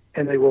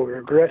 and they will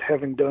regret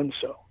having done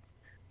so.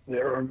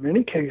 There are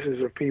many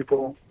cases of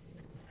people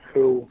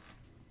who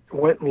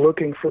went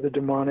looking for the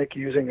demonic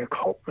using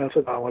occult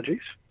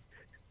methodologies,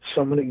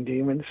 summoning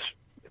demons,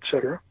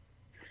 etc.,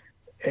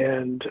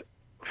 and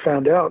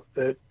found out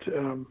that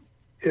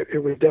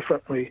it was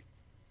definitely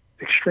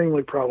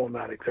extremely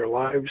problematic. Their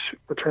lives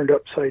were turned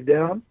upside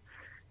down.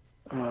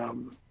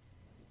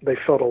 They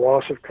felt a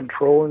loss of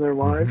control in their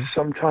lives.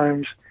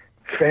 Sometimes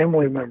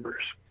family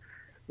members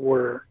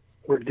were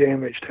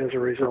damaged as a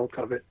result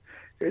of it.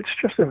 It's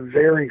just a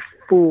very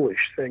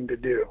foolish thing to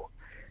do.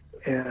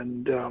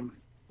 And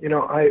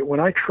when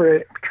I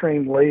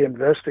train lay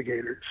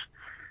investigators,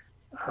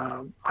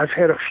 I've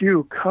had a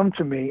few come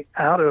to me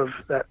out of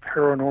that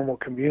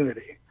paranormal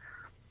community.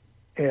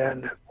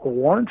 And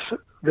once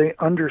they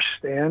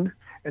understand,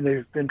 and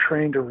they've been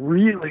trained to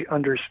really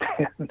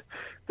understand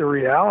the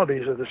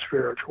realities of the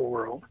spiritual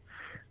world,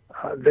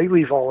 they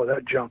leave all of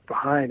that junk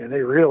behind, and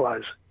they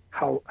realize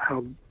how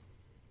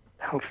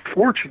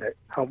fortunate,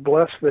 how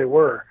blessed they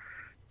were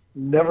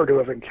never to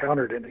have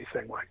encountered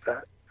anything like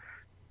that.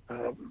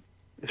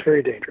 It's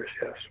very dangerous,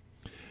 yes.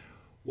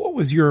 What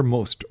was your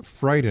most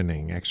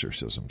frightening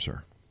exorcism,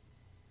 sir?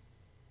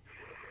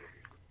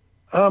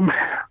 I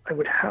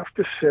would have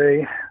to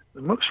say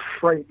the most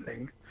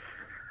frightening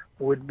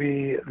would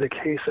be the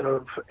case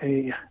of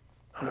a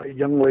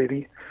young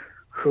lady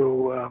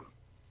who, I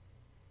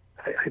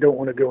don't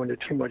want to go into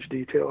too much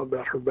detail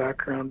about her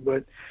background,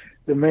 but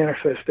the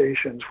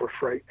manifestations were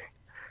frightening.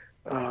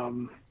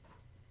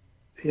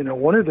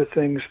 One of the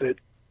things that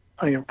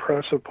I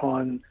impress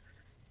upon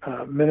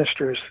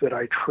ministers that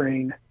I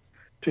train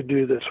to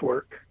do this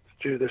work,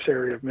 to do this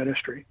area of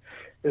ministry,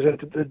 is that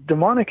the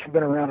demonic have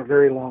been around a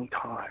very long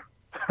time,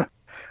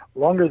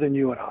 longer than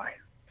you and I.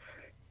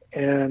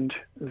 And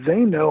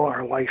they know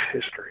our life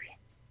history.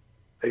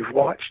 They've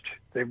watched,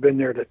 they've been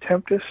there to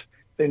tempt us.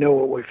 They know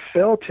what we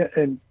fell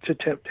into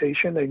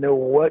temptation. They know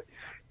what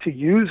to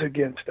use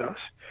against us.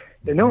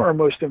 They know our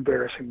most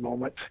embarrassing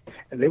moments,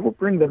 and they will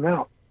bring them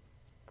out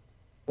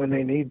when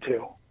they need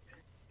to.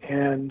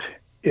 And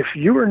if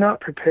you are not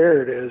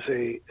prepared as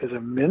a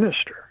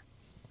minister,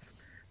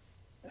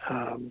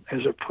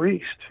 as a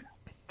priest,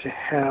 to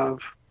have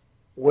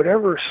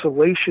whatever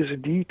salacious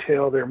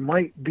detail there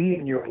might be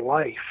in your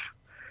life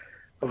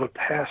of a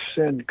past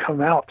sin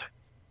come out,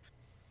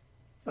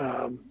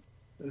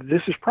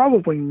 this is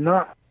probably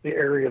not the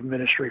area of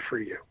ministry for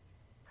you.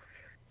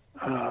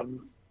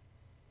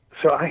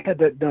 So I had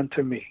that done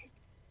to me.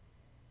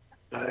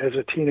 As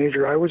a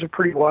teenager, I was a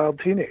pretty wild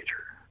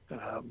teenager.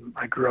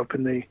 I grew up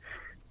in the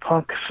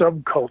punk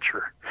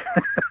subculture.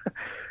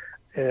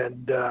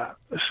 And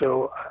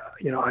so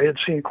I had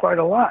seen quite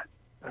a lot.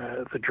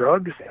 The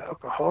drugs, the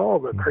alcohol,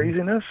 the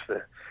craziness,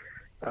 the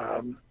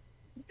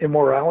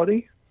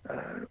immorality.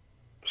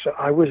 So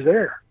I was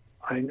there.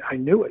 I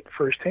knew it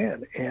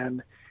firsthand,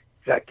 and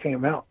that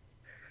came out.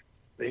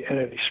 The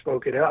entity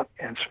spoke it out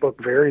and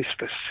spoke very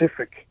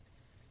specific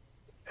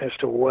as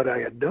to what I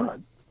had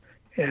done.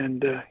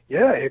 And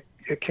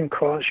it can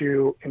cause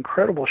you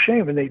incredible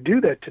shame, and they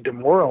do that to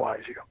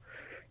demoralize you.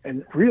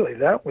 And really,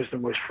 that was the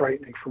most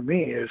frightening for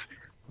me, is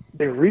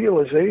the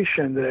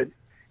realization that,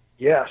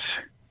 yes,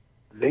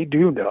 they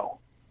do know.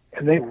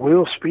 and they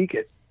will speak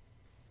it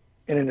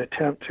in an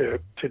attempt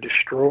to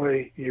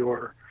destroy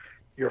your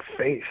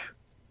faith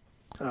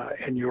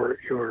and your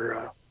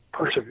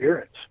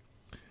perseverance.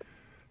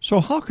 So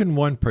how can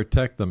one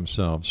protect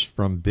themselves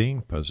from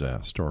being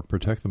possessed or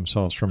protect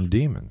themselves from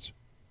demons?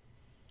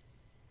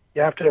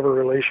 You have to have a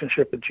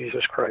relationship with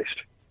Jesus Christ.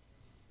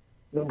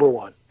 Number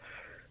one,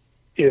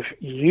 if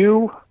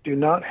you do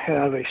not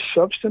have a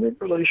substantive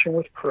relation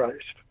with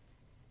Christ,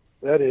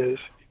 that is,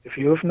 if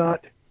you have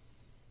not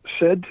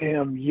said to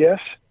him, yes,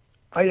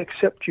 I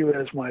accept you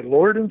as my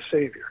Lord and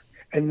Savior,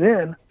 and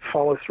then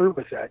follow through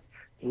with that,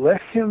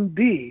 let him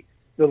be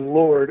the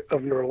Lord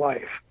of your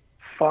life.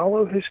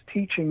 Follow his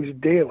teachings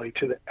daily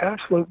to the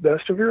absolute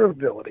best of your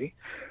ability.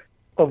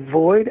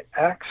 Avoid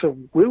acts of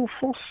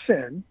willful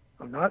sin.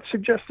 I'm not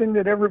suggesting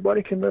that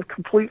everybody can live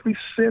completely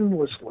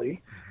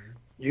sinlessly.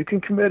 You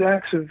can commit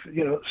acts of,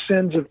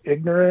 sins of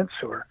ignorance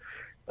or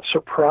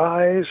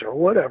surprise or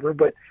whatever,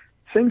 but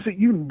things that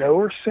you know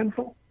are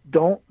sinful,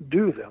 don't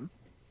do them.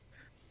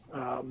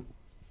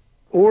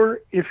 Or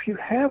if you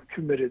have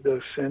committed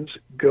those sins,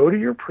 go to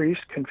your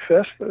priest,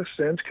 confess those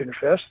sins,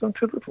 confess them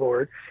to the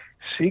Lord,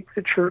 seek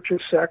the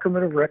church's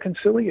sacrament of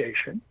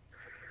reconciliation,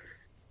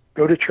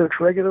 go to church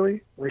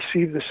regularly,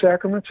 receive the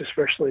sacraments,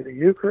 especially the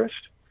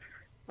Eucharist,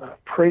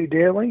 pray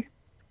daily,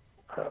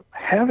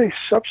 have a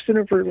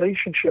substantive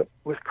relationship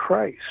with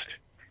Christ.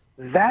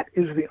 That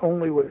is the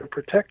only way to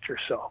protect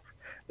yourself.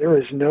 There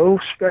is no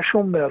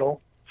special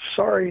medal.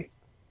 Sorry,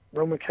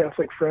 Roman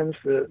Catholic friends,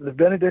 the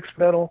Benedict's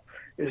medal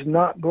is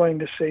not going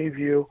to save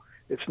you.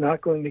 It's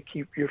not going to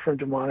keep you from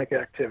demonic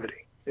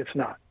activity. It's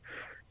not.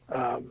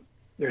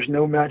 There's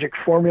no magic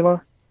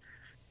formula,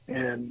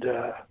 and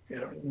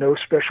no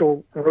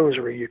special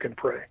rosary you can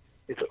pray.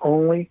 It's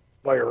only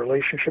by a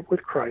relationship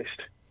with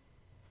Christ,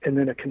 and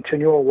then a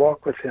continual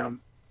walk with him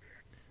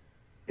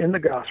in the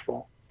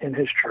gospel, in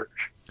his church.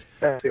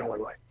 That's the only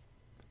way.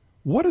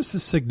 What is the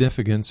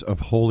significance of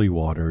holy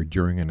water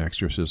during an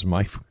exorcism?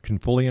 I can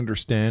fully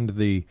understand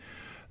the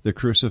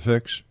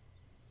crucifix,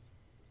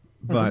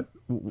 but,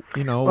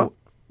 the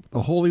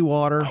holy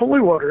water... Holy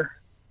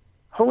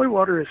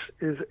water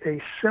is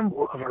a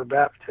symbol of our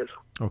baptism.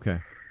 Okay.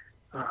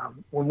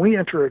 When we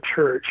enter a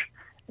church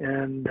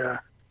and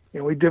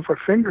we dip our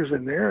fingers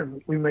in there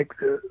and we make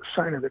the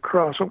sign of the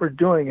cross, what we're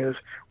doing is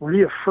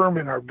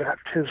reaffirming our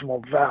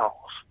baptismal vows.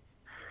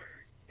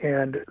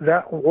 And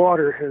that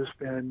water has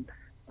been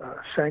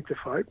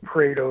sanctified,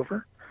 prayed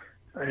over,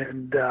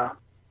 and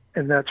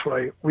that's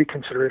why we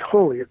consider it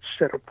holy. It's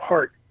set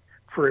apart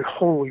for a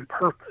holy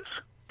purpose.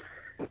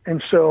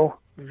 And so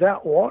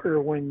that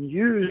water, when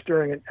used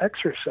during an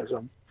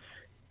exorcism,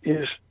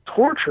 is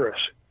torturous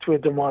to a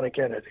demonic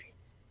entity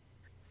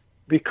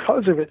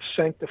because of its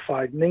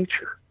sanctified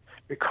nature,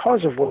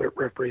 because of what it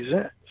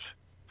represents.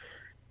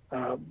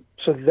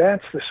 So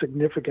that's the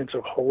significance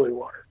of holy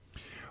water.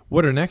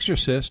 Would an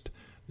exorcist,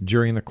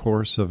 during the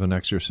course of an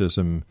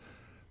exorcism,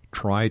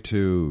 try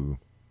to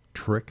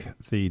trick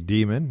the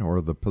demon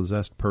or the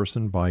possessed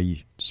person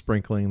by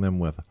sprinkling them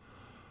with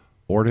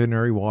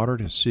ordinary water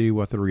to see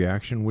what the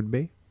reaction would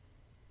be?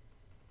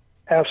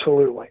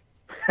 Absolutely.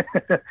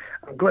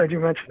 I'm glad you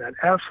mentioned that.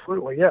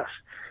 Absolutely, yes.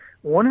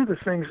 One of the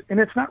things, and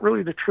it's not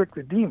really to trick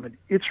the demon,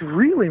 it's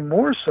really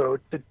more so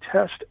to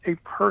test a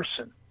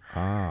person.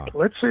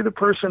 Let's say the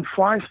person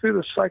flies through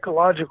the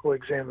psychological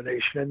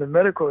examination and the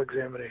medical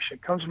examination,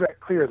 comes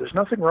back clear, there's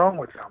nothing wrong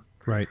with them.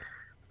 Right.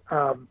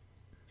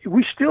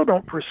 We still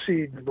don't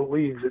proceed to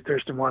believe that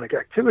there's demonic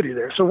activity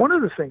there. So one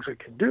of the things we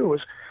can do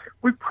is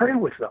we pray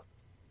with them.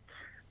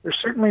 There's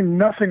certainly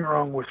nothing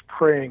wrong with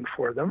praying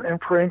for them and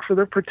praying for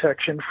their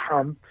protection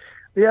from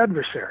the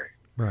adversary.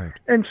 Right.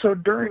 And so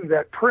during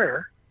that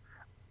prayer,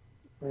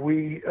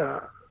 we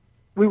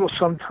will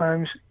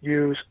sometimes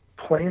use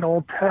plain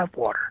old tap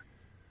water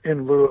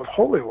in lieu of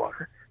holy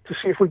water to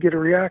see if we get a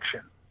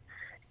reaction.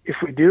 If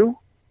we do,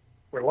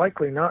 we're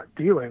likely not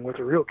dealing with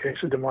a real case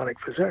of demonic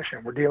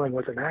possession. We're dealing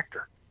with an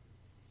actor.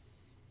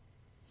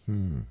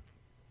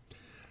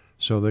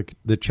 So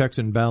the checks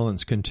and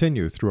balance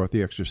continue throughout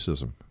the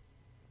exorcism.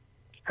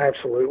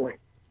 Absolutely.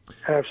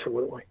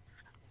 Absolutely.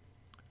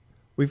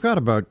 We've got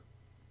about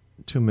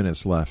 2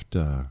 minutes left,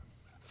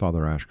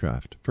 Father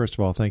Ashcraft. First of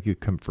all, thank you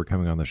for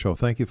coming on the show.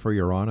 Thank you for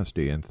your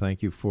honesty, and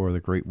thank you for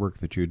the great work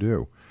that you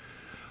do.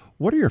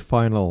 What are your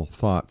final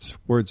thoughts,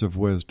 words of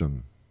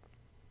wisdom,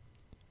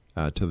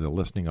 to the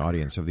listening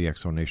audience of the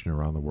Exo Nation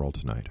around the world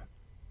tonight?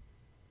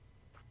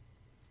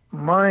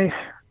 My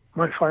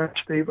final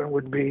statement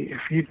would be,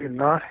 if you do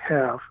not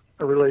have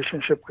a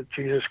relationship with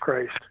Jesus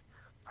Christ,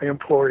 I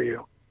implore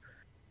you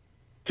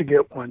to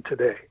get one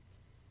today,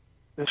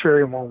 this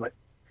very moment.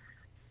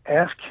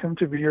 Ask him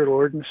to be your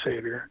Lord and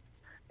Savior,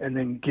 and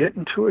then get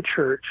into a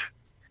church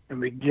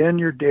and begin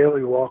your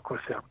daily walk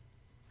with him,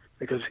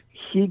 because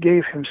he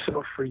gave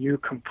himself for you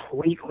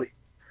completely.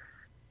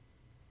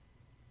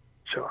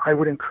 So I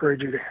would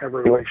encourage you to have a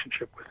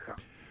relationship with him.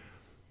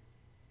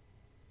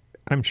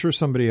 I'm sure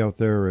somebody out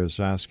there is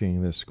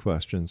asking this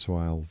question, so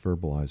I'll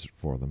verbalize it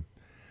for them.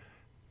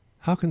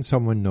 How can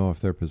someone know if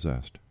they're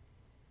possessed?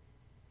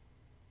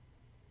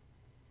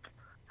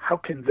 how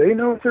can they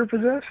know if they're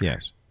possessed?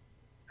 Yes.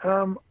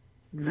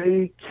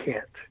 They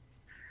can't.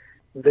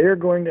 They're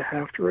going to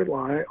have to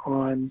rely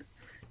on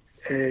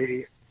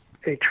a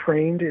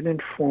trained and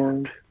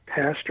informed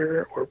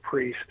pastor or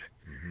priest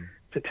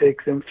to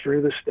take them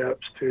through the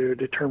steps to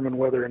determine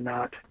whether or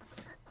not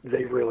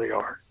they really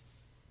are.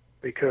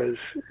 Because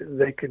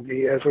they could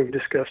be, as we've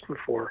discussed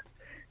before,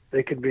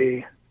 they could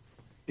be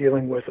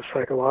dealing with a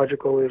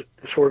psychological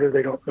disorder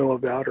they don't know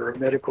about, or a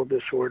medical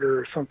disorder,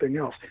 or something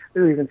else.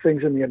 There are even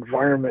things in the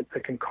environment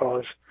that can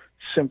cause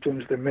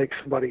symptoms that make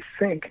somebody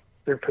think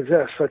they're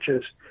possessed, such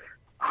as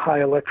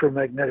high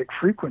electromagnetic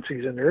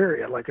frequencies in their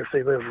area, like if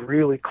they live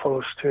really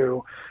close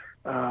to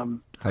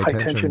high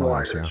tension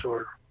wires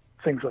or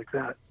things like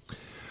that.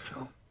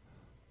 So,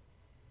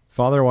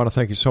 Father, I want to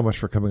thank you so much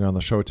for coming on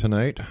the show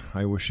tonight.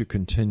 I wish you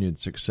continued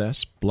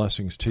success,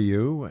 blessings to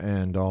you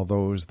and all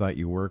those that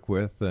you work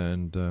with,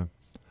 and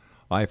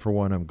I, for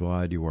one, am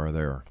glad you are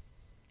there.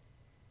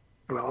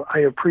 Well,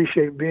 I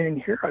appreciate being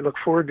here. I look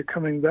forward to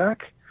coming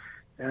back,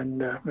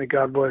 and may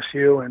God bless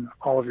you and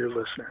all of your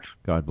listeners.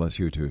 God bless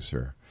you too,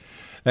 sir.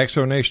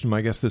 Exonation,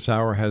 my guest this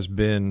hour has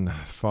been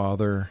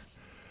Father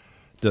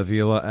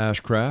Davila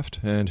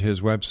Ashcraft, and his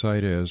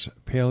website is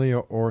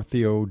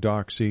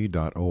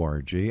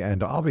paleoorthodoxy.org.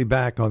 And I'll be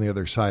back on the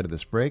other side of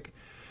this break.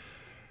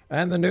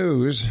 And the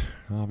news,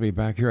 I'll be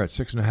back here at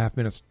 6.5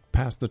 minutes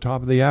past the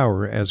top of the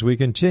hour as we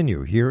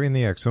continue here in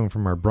the X Zone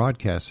from our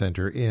broadcast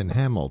center in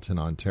Hamilton,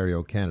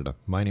 Ontario, Canada.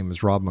 My name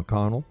is Rob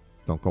McConnell.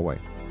 Don't go away.